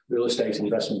intermediate real estate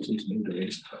investment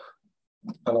intermediaries.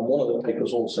 And on one of the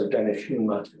papers also, Dennis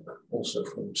Schumer, also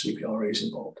from CBRE, is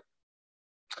involved.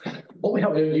 What we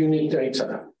have are unique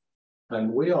data,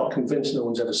 and we are convinced no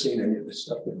one's ever seen any of this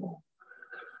stuff before.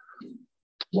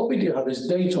 What we do have is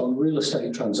data on real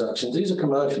estate transactions. These are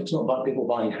commercial. It's not about people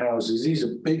buying houses. These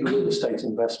are big real estate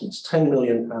investments, £10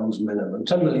 million minimum,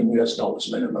 $10 million US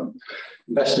minimum.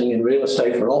 Investing in real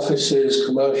estate for offices,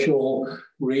 commercial,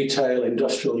 retail,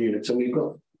 industrial units. And we've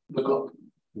got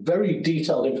very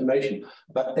detailed information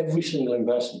about every single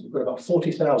investment. We've got about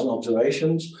 40,000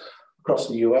 observations across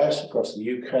the US, across the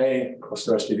UK, across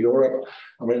the rest of Europe.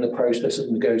 And we're in the process of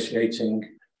negotiating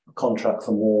a contract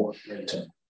for more data.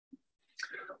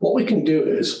 What we can do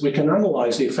is we can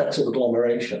analyze the effects of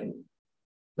agglomeration,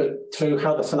 but through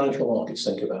how the financial markets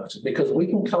think about it, because we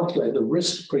can calculate the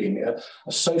risk premia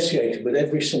associated with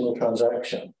every single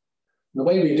transaction. And the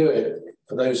way we do it,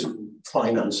 for those in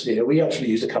finance here, we actually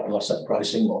use the capital asset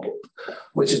pricing model,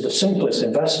 which is the simplest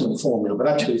investment formula, but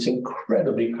actually it's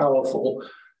incredibly powerful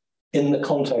in the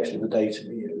context of the data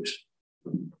we use.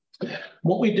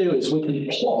 What we do is we can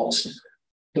plot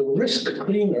the risk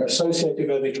premia associated with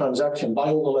every transaction by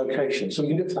all the locations. So we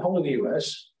can do it for the whole of the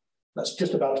US. That's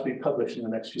just about to be published in the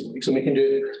next few weeks. And we can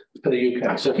do it for the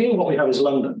UK. So here what we have is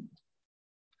London.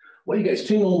 What you get is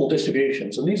two normal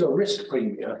distributions, and these are risk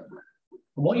premia.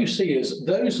 And what you see is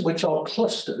those which are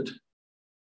clustered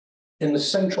in the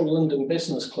central London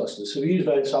business clusters, so we use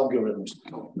various algorithms,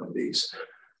 these.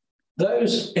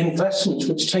 Those investments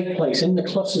which take place in the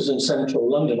clusters in central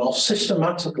London are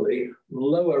systematically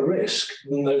lower risk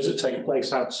than those that take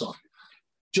place outside,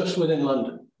 just within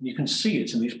London. You can see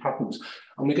it in these patterns.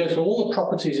 And we go through all the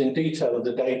properties in detail of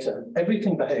the data.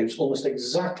 Everything behaves almost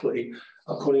exactly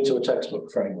according to a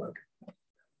textbook framework.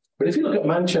 But if you look at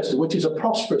Manchester, which is a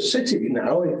prosperous city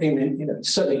now,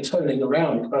 it's certainly turning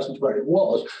around in comparison to where it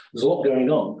was, there's a lot going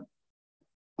on.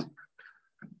 But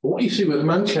what you see with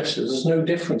Manchester, there's no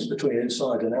difference between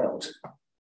inside and out.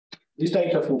 These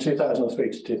data from 2003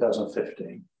 to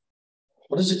 2015.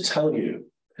 What does it tell you?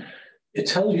 It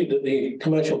tells you that the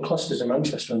commercial clusters in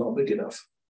Manchester are not big enough.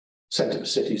 Centre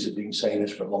cities have been saying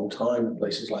this for a long time and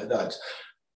places like that.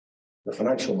 The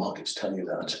financial markets tell you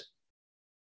that.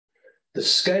 The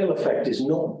scale effect is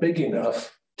not big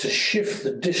enough to shift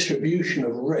the distribution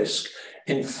of risk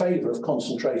in favour of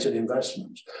concentrated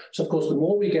investment. So, of course, the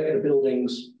more we get the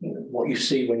buildings, what you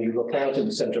see when you look out in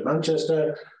the centre of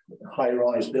Manchester,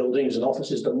 high-rise buildings and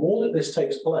offices, the more that this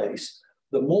takes place,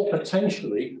 the more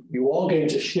potentially you are going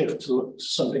to shift to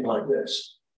something like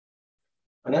this.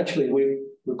 And actually,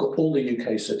 we've got all the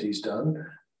UK cities done,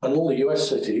 and all the US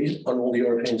cities, and all the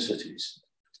European cities.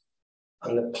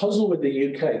 And the puzzle with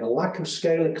the UK, the lack of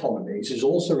scale economies, is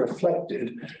also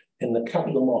reflected in the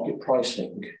capital market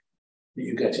pricing that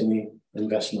you get in the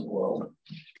investment world.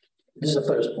 This is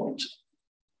the first point.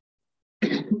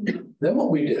 Then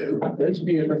what we do, those of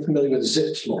you who are familiar with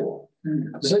Zipf's law.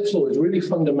 Zipf's law is really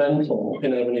fundamental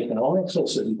in urban economics,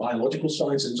 also in biological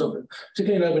sciences,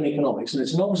 particularly in urban economics. And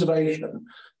it's an observation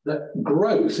that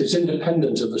growth is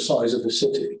independent of the size of the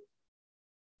city.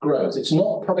 Growth. It's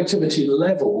not productivity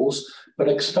levels, but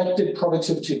expected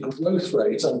productivity growth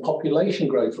rates and population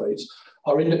growth rates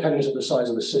are independent of the size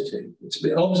of the city. It's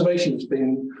an observation that's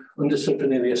been understood for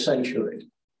nearly a century.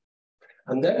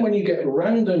 And then when you get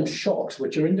random shocks,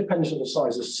 which are independent of the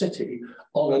size of the city,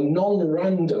 on a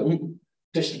non-random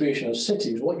distribution of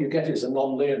cities, what you get is a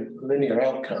non-linear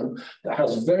outcome that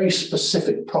has very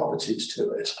specific properties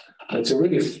to it. And it's a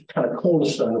really kind of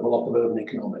cornerstone of a lot of urban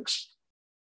economics.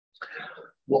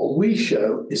 What we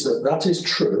show is that that is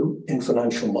true in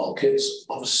financial markets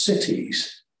of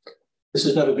cities. This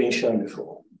has never been shown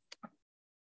before.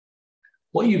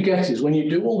 What you get is when you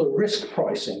do all the risk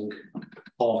pricing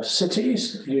of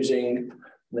cities using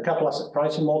the capital asset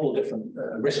pricing model, different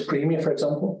risk premia, for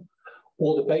example,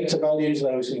 or the beta values,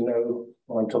 those who know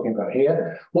what I'm talking about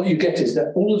here, what you get is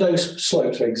that all of those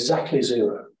slopes are exactly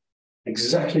zero,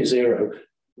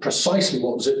 precisely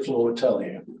what Zipf's law would tell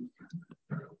you.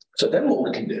 So then what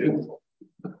we can do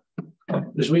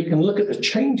is we can look at the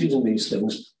changes in these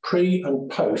things pre and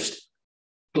post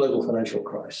global financial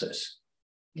crisis.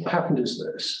 What happened is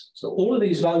this. So all of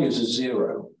these values are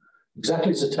zero,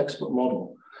 exactly as a textbook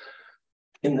model.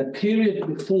 In the period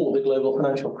before the global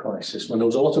financial crisis, when there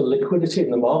was a lot of liquidity in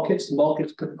the markets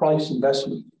could price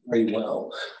investment very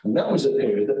well. And that was the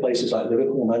period that places like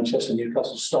Liverpool, Manchester,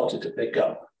 Newcastle started to pick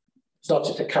up,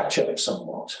 started to catch up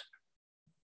somewhat.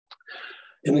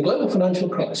 In the global financial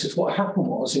crisis, what happened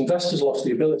was investors lost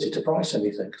the ability to price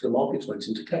anything because the markets went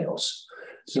into chaos.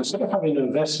 So instead of having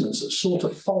investments that sort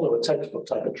of follow a textbook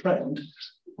type of trend,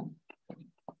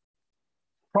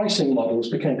 pricing models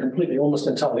became completely, almost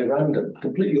entirely random,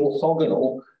 completely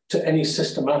orthogonal to any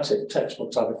systematic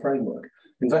textbook type of framework.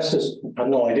 Investors had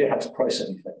no idea how to price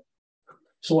anything.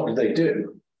 So what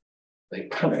do? They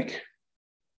panic.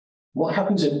 What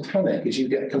happens in panic is you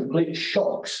get complete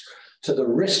shocks to the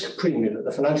risk premium that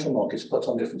the financial markets put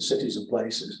on different cities and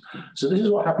places. So this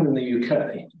is what happened in the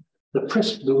UK.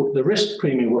 The risk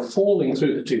premium were falling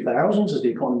through the 2000s as the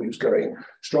economy was going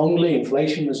strongly,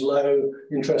 inflation was low,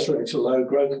 interest rates were low,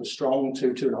 growth was strong,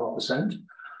 2.5%. And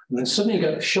then suddenly you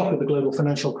get the shock of the global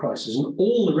financial crisis and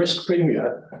all the risk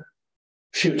premium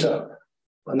shoot up.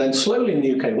 And then slowly in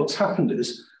the UK, what's happened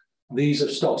is these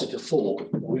have started to fall.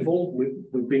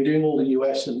 We've been doing all the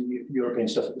US and European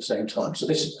stuff at the same time. So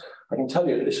this is, I can tell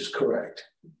you that this is correct.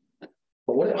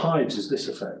 But what it hides is this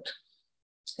effect.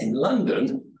 In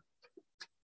London,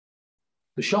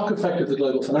 the shock effect of the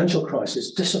global financial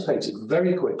crisis dissipated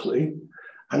very quickly.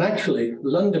 And actually,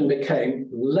 London became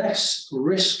less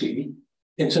risky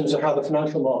in terms of how the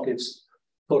financial markets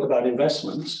thought about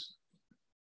investments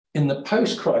in the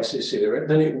post-crisis era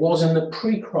than it was in the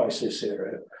pre-crisis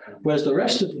era, whereas the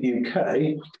rest of the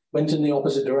UK went in the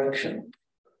opposite direction.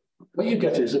 What you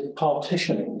get is a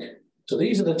partitioning. So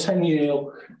these are the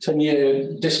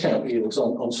 10-year discount yields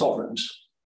on sovereigns.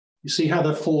 You see how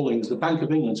they're falling as the Bank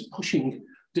of England's pushing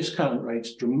discount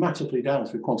rates dramatically down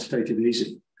through quantitative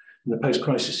easing in the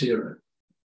post-crisis era.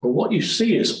 But what you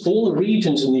see is all the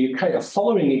regions in the UK are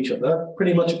following each other,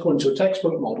 pretty much according to a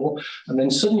textbook model, and then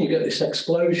suddenly you get this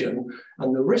explosion,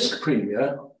 and the risk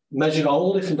premia, measured on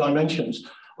all different dimensions,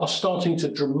 are starting to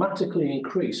dramatically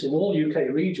increase in all UK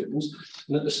regions,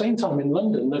 and at the same time in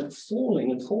London, they're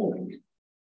falling and falling.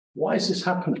 Why is this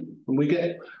happening? And we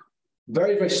get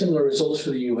very, very similar results for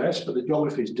the US, but the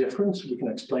geography is different, so we can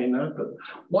explain that. But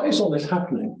why is all this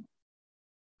happening?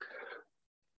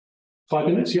 5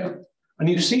 minutes, yeah. And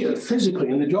you see it physically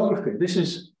in the geography. This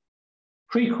is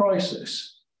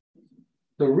pre-crisis.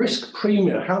 The risk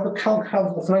premium, how the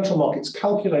financial markets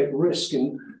calculate risk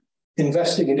in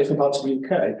investing in different parts of the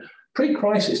UK,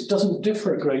 pre-crisis doesn't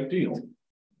differ a great deal.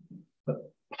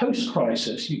 But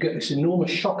post-crisis, you get this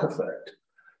enormous shock effect.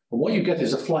 And what you get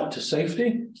is a flight to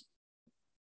safety.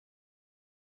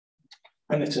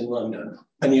 And it's in London.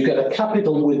 And you get a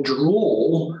capital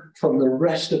withdrawal from the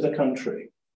rest of the country.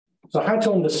 So how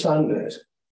to understand it?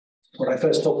 When I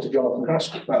first talked to Jonathan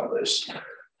Haskell about this,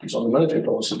 he's on the Monetary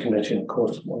Policy Committee, and of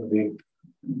course, one of the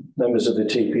members of the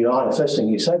TPI, the first thing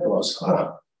he said was,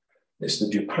 it's the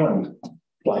Japan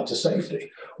flight to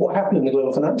safety. What happened in the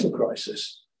global financial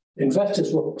crisis?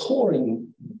 Investors were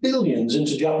pouring billions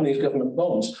into Japanese government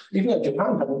bonds, even though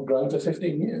Japan hadn't grown for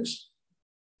 15 years.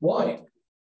 Why?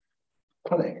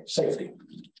 Panic, safety.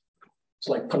 It's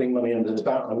like putting money under the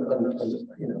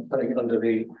putting it under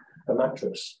the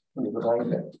mattress, under the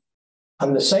blanket.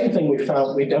 And the same thing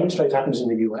we demonstrate happens in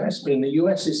the US, but in the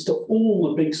US it's to all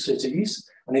the big cities,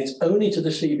 and it's only to the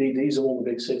CBDs of all the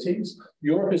big cities.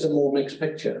 Europe is a more mixed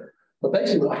picture. But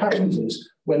basically what happens is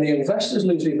when the investors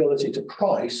lose the ability to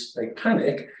price, they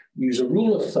panic, use a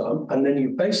rule of thumb, and then you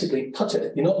basically put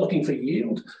it. You're not looking for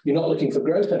yield, you're not looking for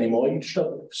growth anymore, you just look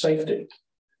for safety.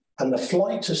 And the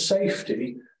flight to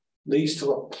safety leads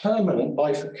to a permanent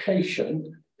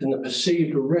bifurcation in the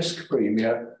perceived risk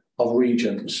premia of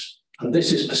regions. And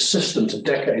this is persistent a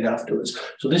decade afterwards.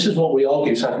 So this is what we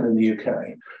argue is happening in the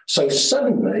UK. So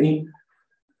suddenly,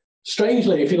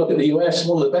 strangely, if you look at the US,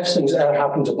 one of the best things that ever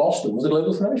happened to Boston was the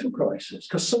global financial crisis,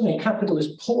 because suddenly capital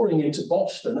is pouring into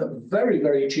Boston at very,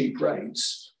 very cheap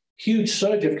rates. Huge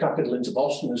surge of capital into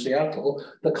Boston and Seattle.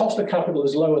 The cost of capital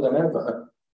is lower than ever.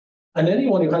 And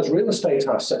anyone who has real estate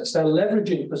assets, their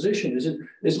leveraging position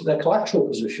is their collateral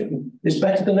position is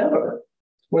better than ever.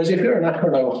 Whereas if you're in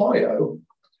Akron, Ohio,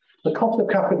 the cost of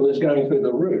capital is going through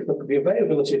the roof, but the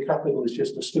availability of capital is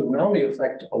just a tsunami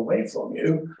effect away from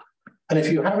you. And if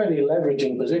you have any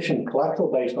leveraging position, collateral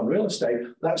based on real estate,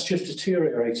 that's just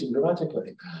deteriorating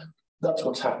dramatically. That's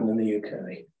what's happened in the UK.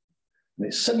 And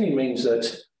it suddenly means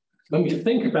that when we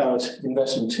think about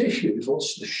investment issues,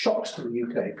 what's the shocks to the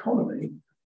UK economy,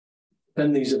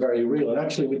 then these are very real. And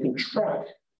actually we can track,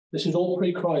 this is all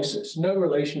pre-crisis, no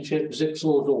relationship, Zipf's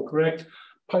law is all correct.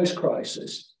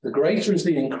 Post-crisis, the greater is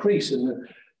the increase in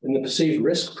the perceived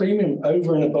risk premium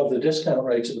over and above the discount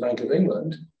rate of the Bank of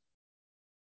England,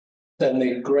 then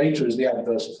the greater is the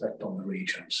adverse effect on the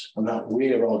regions. And that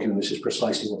we are arguing this is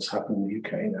precisely what's happened in the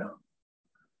UK now.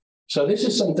 So this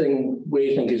is something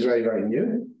we think is very, very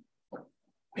new.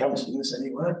 We haven't seen this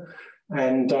anywhere.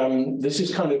 And this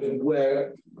is kind of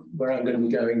where I'm going to be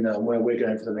going now, where we're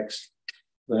going for the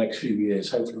next few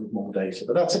years, hopefully with more data.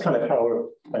 But that's the kind of how we're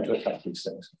going to attack these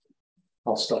things.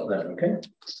 I'll stop there, okay?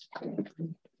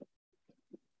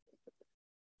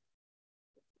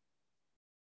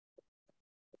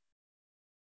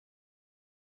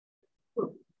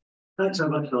 Thanks so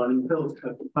much, Phil. I mean, Phil's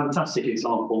a fantastic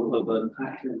example of an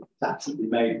actively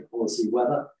made policy,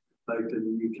 whether both in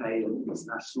the UK and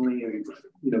internationally. And,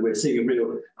 we're seeing a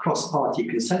real cross-party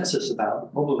consensus about the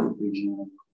problem of regional.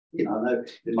 I know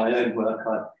in my own work,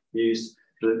 I've used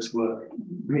Philip's work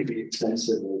really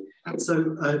extensively.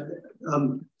 So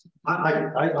I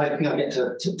think I get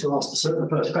to ask the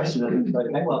first question.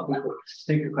 Okay, well, people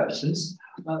think of questions.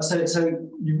 So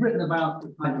you've written about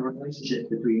the kind of relationship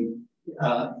between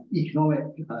economic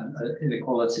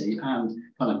inequality and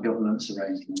kind of governance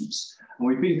arrangements. And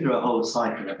we've been through a whole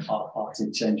cycle of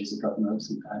bipartisan changes of governments.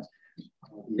 We've had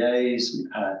RBAs,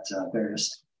 we've had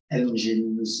various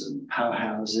engines and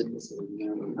powerhouses,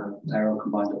 and narrow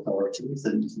combined authorities,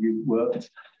 and you worked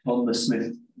on the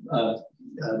Smith,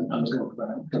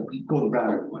 Gordon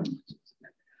Brown report,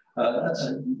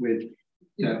 with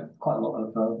quite a lot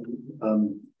of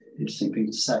interesting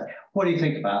things to say. What do you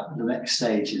think about the next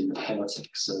stage in the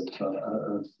politics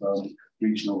of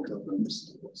regional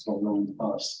governments? What's gone wrong in the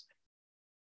past?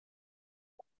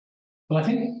 Well, I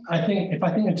think if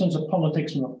I think in terms of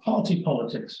politics and party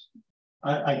politics,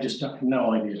 I just have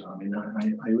no idea. I mean,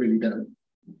 I really don't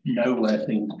know where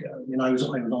things go. I was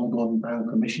on Gordon Brown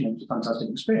Commission. It was a fantastic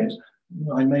experience.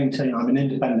 I maintain I'm an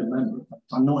independent member.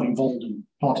 I'm not involved in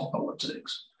party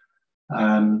politics.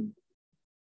 But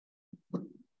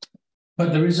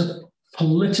there is a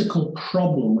political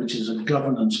problem, which is a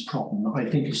governance problem that I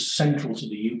think is central to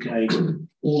the UK,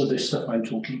 all of this stuff I'm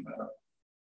talking about.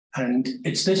 And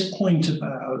it's this point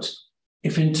about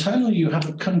if internally you have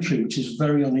a country which is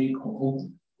very unequal,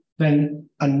 then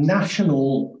a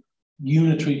national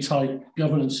unitary type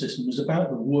governance system is about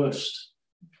the worst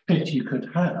fit you could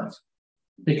have.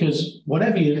 Because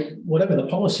whatever the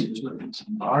policy is, whether it's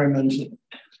environment,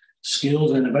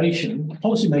 skills, innovation,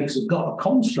 policymakers have got a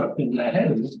construct in their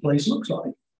head of what the place looks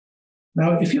like.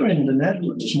 Now, if you're in the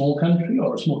Netherlands, a small country,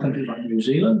 or a small country like New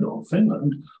Zealand or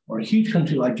Finland, or a huge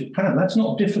country like Japan, that's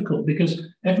not difficult because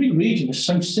every region is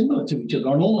so similar to each other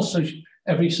on almost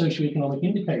every socioeconomic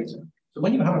indicator. So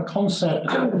when you have a concept, a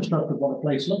construct of what a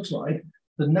place looks like,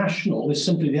 the national is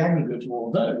simply the aggregate of all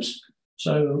of those.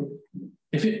 So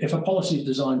if a policy is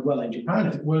designed well in Japan,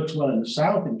 if it works well in the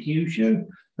south, in Kyushu,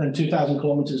 then 2,000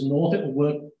 kilometers north, it will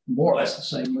work more or less the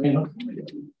same way.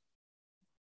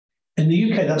 In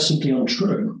the UK, that's simply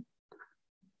untrue.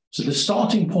 So the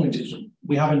starting point is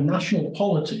we have a national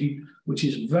polity, which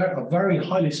is a very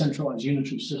highly centralized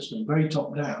unitary system, very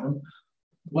top down,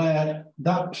 where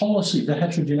that policy, the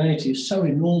heterogeneity is so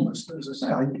enormous that, as I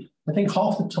say, I think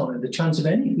half the time the chance of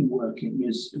anything working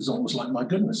is almost like, my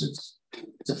goodness,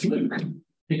 it's a fluke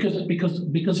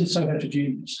because it's so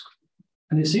heterogeneous.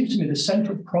 And it seems to me the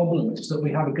central problem is that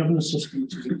we have a governance system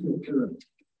which is equal.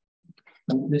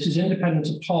 And this is independent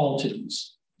of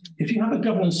parties. If you have a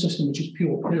governance system which is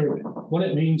pure pyramid, what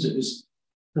it means is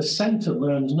the centre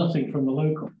learns nothing from the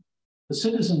local. The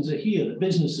citizens are here, the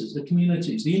businesses, the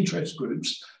communities, the interest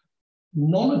groups.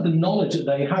 None of the knowledge that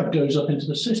they have goes up into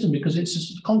the system because it's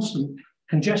a constant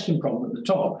congestion problem at the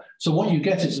top. So what you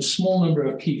get is a small number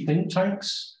of key think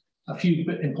tanks, a few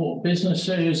important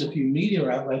businesses, a few media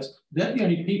outlets. They're the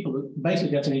only people that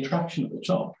basically get any traction at the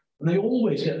top. And they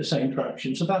always get the same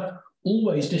traction. So that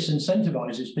always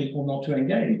disincentivizes people not to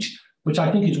engage, which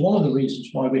I think is one of the reasons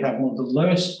why we have one of the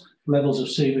lowest levels of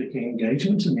civic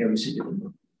engagement in the OECD.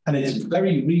 And it's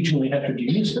very regionally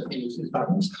heterogeneous as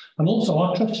happens. And also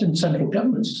our trust in central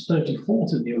governments is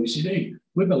 34th in the OECD.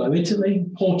 We're below Italy,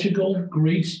 Portugal,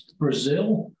 Greece,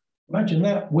 Brazil. Imagine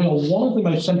that. We are one of the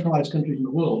most centralized countries in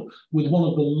the world with one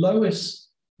of the lowest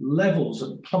levels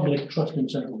of public trust in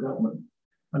central government.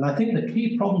 And I think the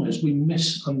key problem is we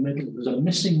miss a middle. There's a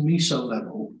missing meso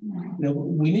level. You know,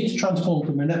 we need to transform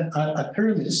from a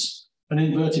pyramid, an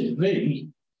inverted V,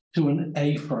 to an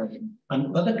A-frame.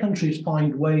 And other countries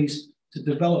find ways to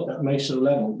develop that meso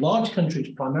level. Large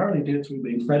countries primarily do it through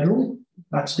being federal.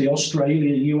 That's the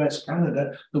Australia, US,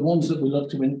 Canada, the ones that we look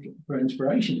to for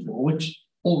inspiration for, which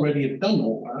already have done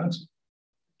all that.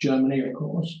 Germany, of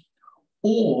course.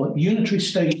 Or unitary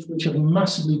states which have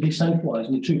massively decentralized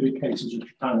in the two big cases of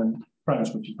Japan and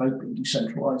France, which have both been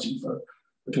decentralizing for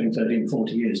between 30 and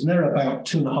 40 years. And they're about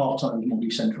 2.5 times more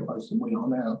decentralized than we are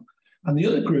now. And the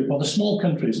other group are the small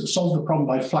countries that solve the problem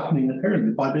by flattening the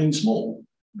pyramid, by being small.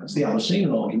 That's the Aberdeen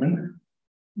argument.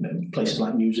 You know, places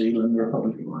like New Zealand, the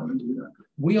Republic of Ireland. You know.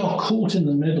 We are caught in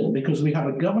the middle because we have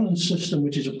a governance system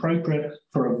which is appropriate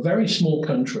for a very small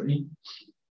country.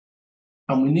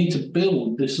 And we need to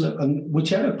build this, and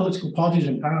whichever political parties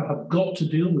in power have got to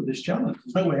deal with this challenge.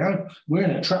 There's no way out. We're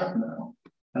in a trap now.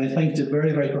 And I think it's a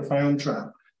very, very profound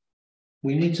trap.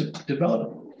 We need to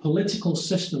develop political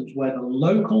systems where the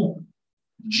local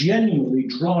genuinely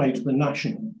drives the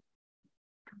national.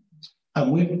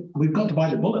 And we've got to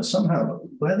bite the bullet somehow, but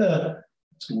whether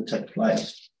it's going to take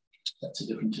place, that's a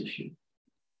different issue.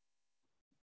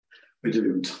 We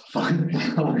do.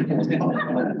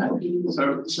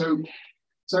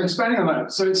 So expanding on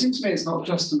that, so it seems to me it's not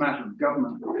just a matter of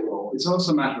government control, it's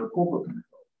also a matter of corporate control.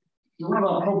 So one of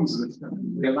our problems is that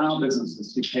we allow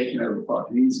businesses to be taken over far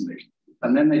too easily,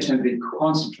 and then they tend to be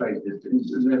concentrated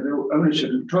in their ownership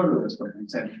and control of this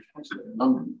concentrated in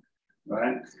London,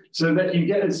 right? So that you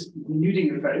get this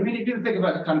denuding effect. I mean, if you think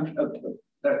about a kind of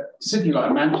a city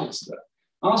like Manchester,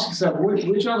 ask yourself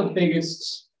which are the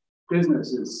biggest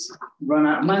businesses run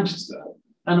out of Manchester?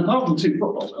 And apart from 2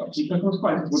 football clubs, it becomes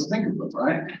quite difficult to think of them,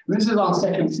 right? And this is our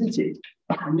second city,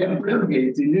 and yet Britain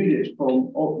is denuded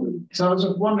from Auckland. So I was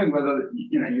just wondering whether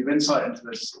you've insight into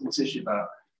this issue about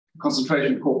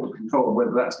concentration of corporate control,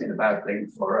 whether that's been a bad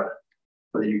thing for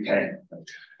the UK.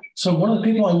 So one of the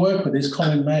people I work with is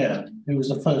Colin Mayer, who was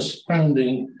the first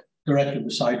founding director of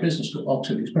the Side Business School,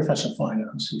 Oxford. He's Professor of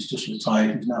Finance. He's just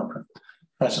retired. He's now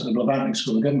Professor at the Blavatnik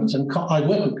School of Government. And I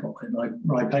work with Colin. I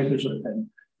write papers with him.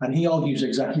 And he argues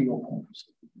exactly your point.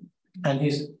 And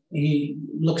he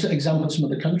looks at examples from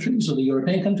other countries, other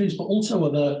European countries, but also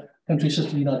other countries such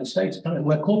as the United States,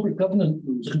 where corporate governance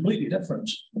rules are completely different.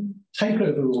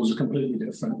 Takeover rules are completely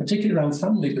different, particularly around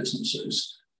family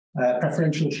businesses,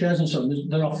 preferential shares and so on.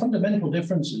 There are fundamental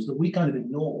differences that we kind of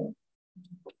ignore.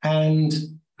 And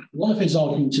one of his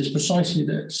arguments is precisely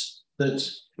this, that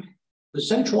the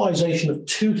centralization of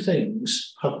two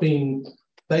things have been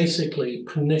basically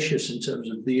pernicious in terms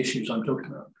of the issues I'm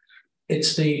talking about.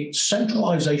 It's the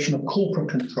centralization of corporate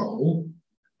control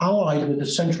allied with the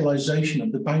centralization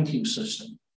of the banking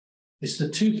system. It's the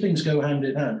two things go hand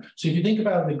in hand. So if you think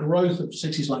about the growth of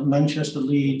cities like Manchester,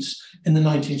 Leeds in the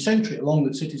 19th century, along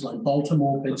with cities like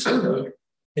Baltimore, Pittsburgh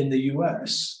in the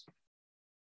US,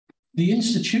 the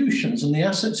institutions and the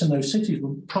assets in those cities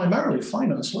were primarily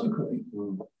financed locally.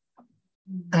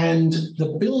 And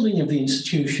the building of the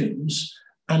institutions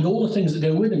and all the things that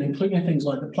go with them, including things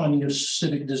like the planning of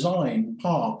civic design,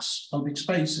 parks, public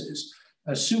spaces,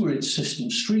 sewerage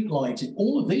systems, street lighting,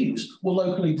 all of these were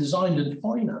locally designed and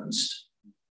financed.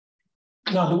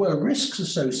 Now, there were risks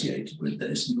associated with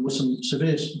this, and there were some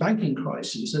severe banking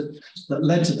crises that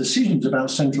led to decisions about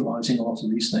centralizing a lot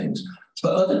of these things.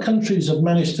 But other countries have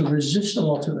managed to resist a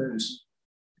lot of those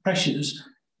pressures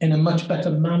in a much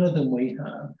better manner than we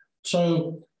have.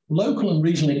 So local and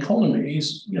regional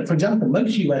economies, for example,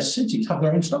 most US cities have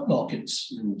their own stock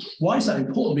markets. Why is that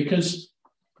important? Because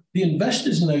the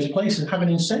investors in those places have an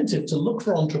incentive to look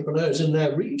for entrepreneurs in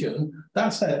their region.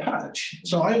 That's their patch.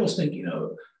 So I always think,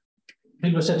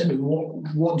 people have said to me,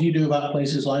 what do you do about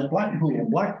places like Blackpool or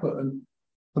Blackburn?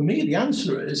 For me, the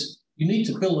answer is you need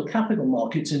to build the capital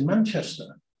markets in Manchester.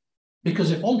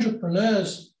 Because if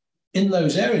entrepreneurs in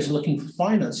those areas are looking for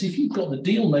finance, if you've got the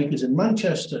deal makers in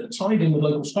Manchester tied in with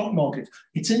local stock markets,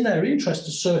 it's in their interest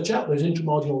to search out those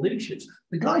intramarginal leaderships.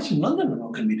 The guys from London are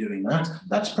not going to be doing that.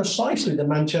 That's precisely the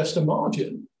Manchester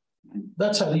margin.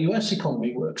 That's how the US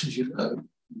economy works, as you know.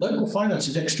 Local finance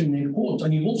is extremely important,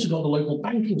 and you've also got the local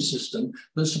banking system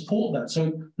that support that.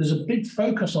 So there's a big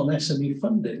focus on SME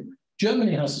funding.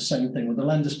 Germany has the same thing with the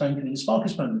Landesbank and the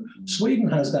Sparkasbank. Sweden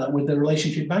has that with the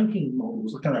relationship banking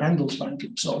models, the kind of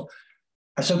Handelsbanking. So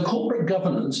corporate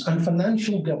governance and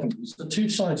financial governance, the two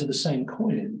sides of the same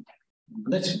coin.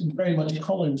 That's very much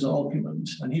Colin's argument,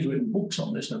 and he's written books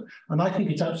on this now. And I think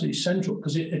it's absolutely central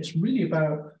because it's really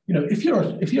about, if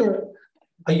you're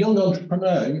a young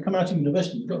entrepreneur, you come out of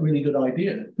university, you've got a really good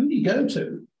idea. Who do you go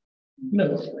to?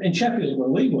 In Sheffield, where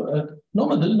we were,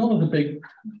 none of the big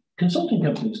consulting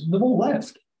companies, they've all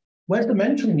left. Where's the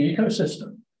mentoring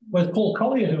ecosystem? Whereas Paul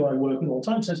Collier, who I work with all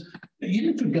the time, says, you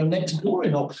literally go next door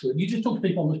in Oxford, you just talk to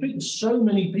people on the street. There's so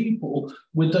many people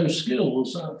with those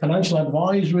skills, financial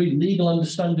advisory, legal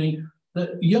understanding,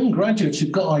 that young graduates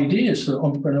who've got ideas for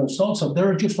entrepreneurial startups,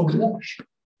 they're just a wash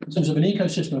in terms of an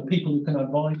ecosystem of people who can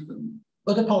advise them.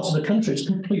 Other parts of the country, it's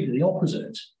completely the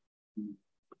opposite.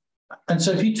 And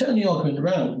so if you turn the argument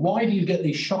around, why do you get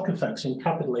these shock effects in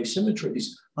capital asymmetries?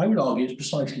 I would argue it's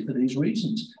precisely for these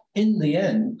reasons. In the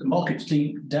end, the markets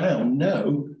deep down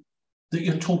know that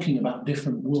you're talking about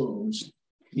different worlds.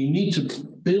 You need to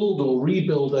build or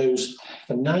rebuild those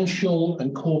financial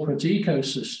and corporate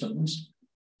ecosystems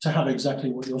to have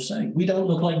exactly what you're saying. We don't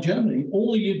look like Germany.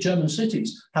 All your German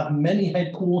cities have many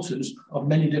headquarters of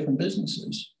many different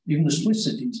businesses. Even the Swiss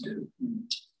cities do.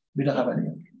 We don't have any.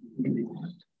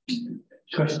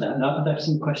 Question there. Now, there's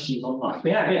some questions online.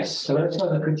 Yeah, yes. So let's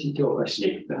have a critique your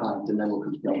question behind, and then we'll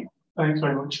continue. Thanks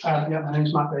very much. My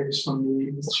name's Matt Davis from the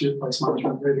Institute of Place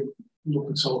Management. Really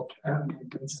looking to talk.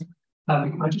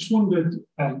 I just wondered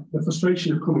the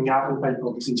frustration of coming out with paper,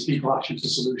 obviously, is people ask you for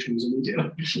solutions immediately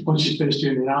once you've finished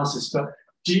doing the analysis. But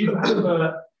do you have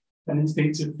an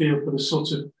instinctive feel for the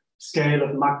sort of scale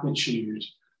of magnitude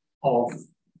of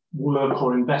work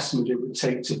or investment it would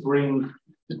take to bring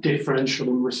the differential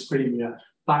in risk premia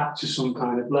back to some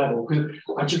kind of level? Because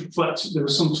I just reflect, there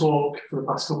was some talk for the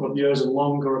past couple of years and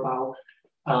longer about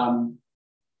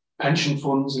pension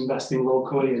funds investing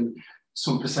locally and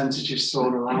some percentages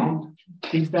thrown around.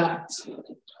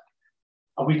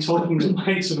 Are we talking the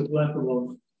right sort of level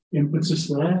of impetus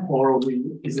there, or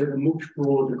is it a much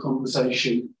broader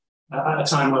conversation at a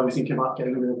time where we're thinking about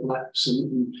getting rid of LEPs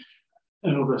and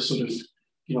other sort of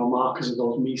markers of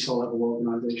those meso level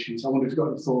organisations? I wonder if you've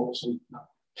got any thoughts on that.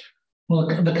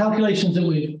 Well, the calculations that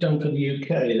we've done for the UK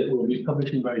that we'll be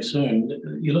publishing very soon,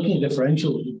 you're looking at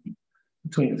differentials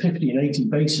between 50 and 80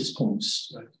 basis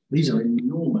points. These are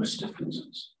enormous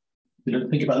differences. If you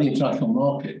think about the international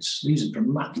markets, these are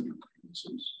dramatic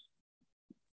differences.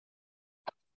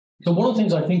 So one of the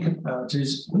things I think about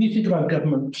is when you think about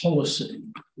government policy,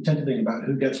 you tend to think about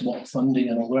who gets what funding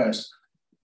and all the rest.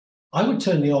 I would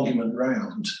turn the argument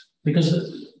round,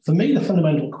 because for me, the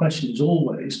fundamental question is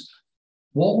always,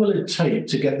 what will it take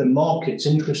to get the markets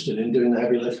interested in doing the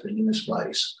heavy lifting in this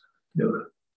place? You know,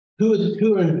 who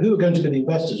are going to be the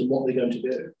investors and what they're going to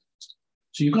do?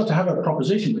 So you've got to have a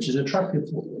proposition which is attractive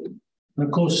for them. And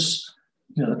of course,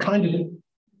 you know, the kind of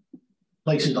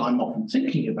places I'm often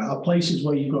thinking about are places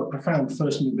where you've got a profound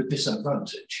first mover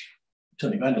disadvantage.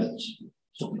 Tony Vendel's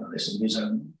talking about this in his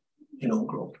own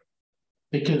inaugural.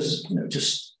 Because, you know,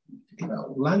 just thinking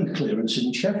about land clearance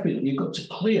in Sheffield, you've got to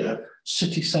clear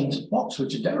city centre plots,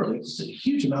 which are derelict. It's a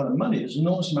huge amount of money, there's an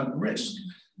enormous amount of risk.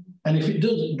 And if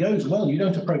it goes well, you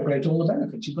don't appropriate all the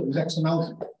benefits. You've got these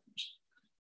externalities.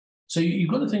 So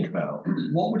you've got to think about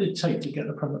what would it take to get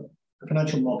the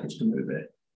financial markets to move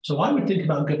it. So I would think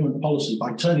about government policy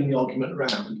by turning the argument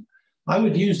around. I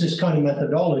would use this kind of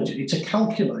methodology to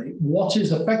calculate what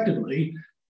is effectively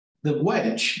the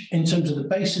wedge in terms of the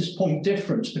basis point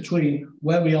difference between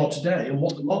where we are today and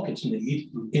what the markets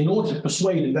need in order to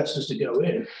persuade investors to go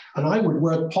in. And I would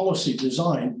work policy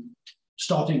design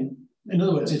starting, in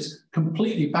other words, it's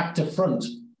completely back to front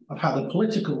of how the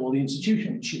political or the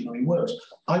institutional machinery works.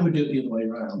 I would do it the other way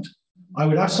around. I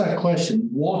would ask that question,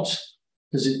 what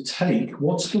does it take?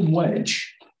 What's the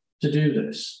wedge to do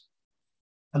this?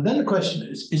 And then the question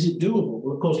is it doable?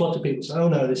 Well, of course, lots of people say, oh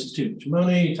no, this is too much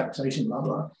money, taxation, blah,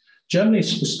 blah. Germany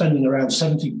is spending around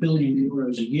 70 billion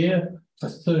euros a year for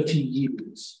 30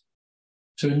 years.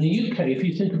 So in the UK, if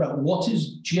you think about what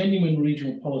is genuine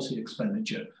regional policy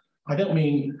expenditure, I don't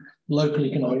mean local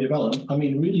economic development, I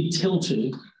mean really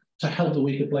tilted to help the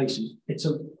weaker places.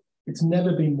 It's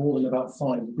never been more than about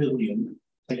 5 billion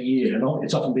a year, and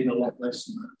it's often been a lot less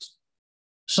than that.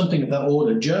 Something of that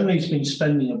order. Germany's been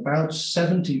spending about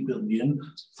 70 billion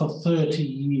for 30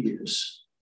 years.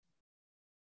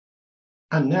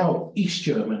 And now East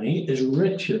Germany is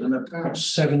richer than about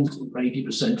 70 or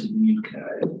 80% in the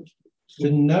UK,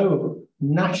 with no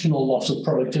national loss of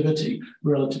productivity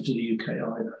relative to the UK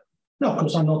either. Now, of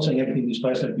course, I'm not saying everything is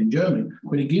perfect in Germany,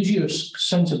 but it gives you a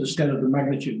sense of the scale of the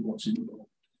magnitude of what's involved.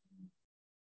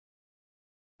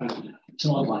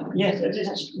 Yes,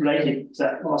 it's related to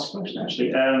that last question,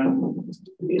 actually.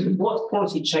 What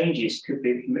policy changes could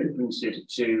be implemented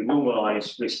to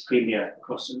normalise risk premia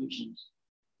across the regions?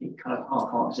 You kind of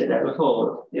half answered there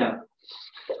before, yeah.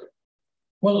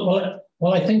 Well,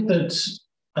 I think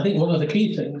one of the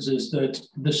key things is that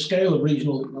the scale of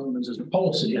regional developments as a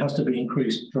policy has to be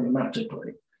increased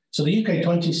dramatically. So the UK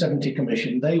 2070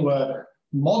 Commission, they were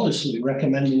modestly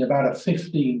recommending about a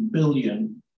 15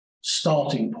 billion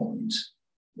starting point.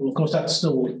 Well, of course, that's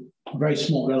still very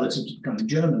small relative to the kind of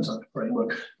German type of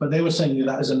framework, but they were saying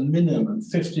that as a minimum,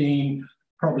 15,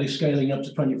 probably scaling up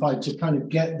to 25 to kind of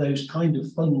get those kind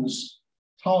of funds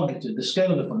targeted, the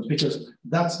scale of the funds, because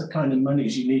that's the kind of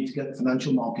monies you need to get the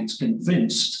financial markets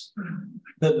convinced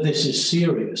that this is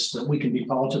serious, that we can be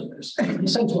part of this. In a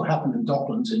sense, what happened in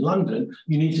Docklands in London,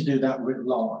 you need to do that writ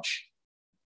large.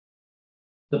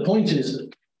 The point is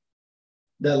that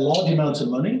there are large amounts of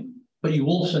money, but you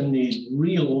also need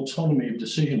real autonomy of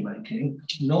decision-making,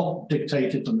 not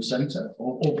dictated from the centre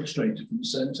or orchestrated from the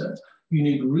centre. You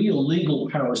need real legal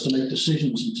powers to make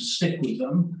decisions and to stick with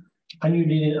them. And you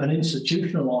need an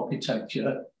institutional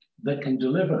architecture that can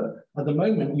deliver. At the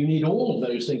moment, you need all of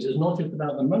those things. It's not just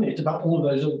about the money, it's about all of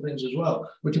those other things as well,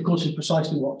 which of course is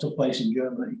precisely what took place in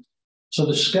Germany. So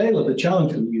the scale of the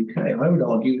challenge for the UK, I would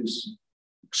argue, is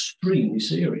extremely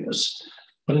serious.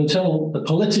 But until the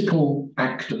political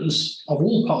actors of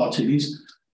all parties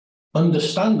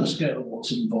understand the scale of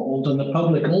what's involved and the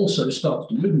public also starts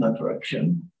to move in that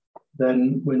direction,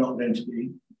 then we're not going to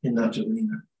be in that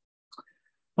arena.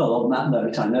 Well, on that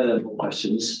note, I know there are more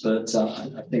questions, but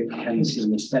I think Ken's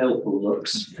given us baleful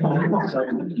looks. So we will have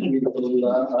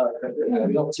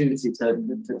the opportunity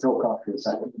to talk after a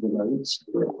second for the moment.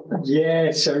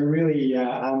 Yes, I really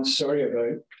am sorry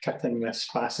about cutting this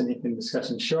fascinating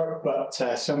discussion short, but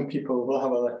some people will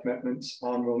have other commitments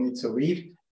and will need to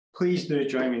leave. Please do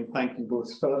join me in thanking both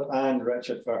Philip and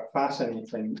Richard for a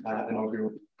fascinating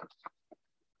inaugural.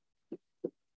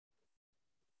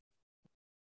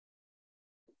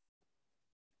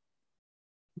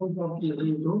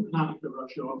 You don't have to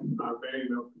rush off. Very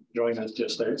welcome to join us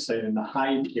just outside in the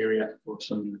Hyde area for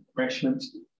some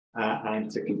refreshments and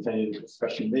to continue the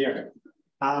discussion there.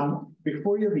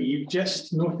 Before you leave,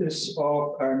 just notice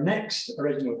of our next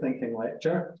Original Thinking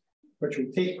lecture, which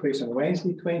will take place on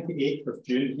Wednesday, 28th of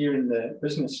June here in the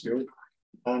Business School.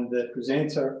 And the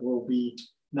presenter will be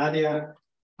Nadia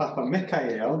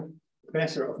Papamikael,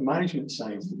 Professor of Management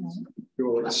Sciences,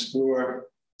 who will explore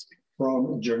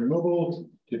from Chernobyl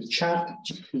to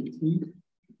ChatGPT,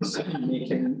 decision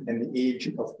making in the age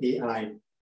of AI.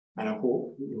 And I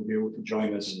hope you'll be able to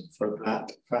join us for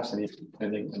that fascinating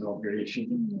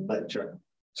inauguration lecture.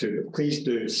 So please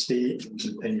do stay and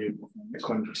continue the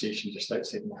conversation just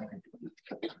outside my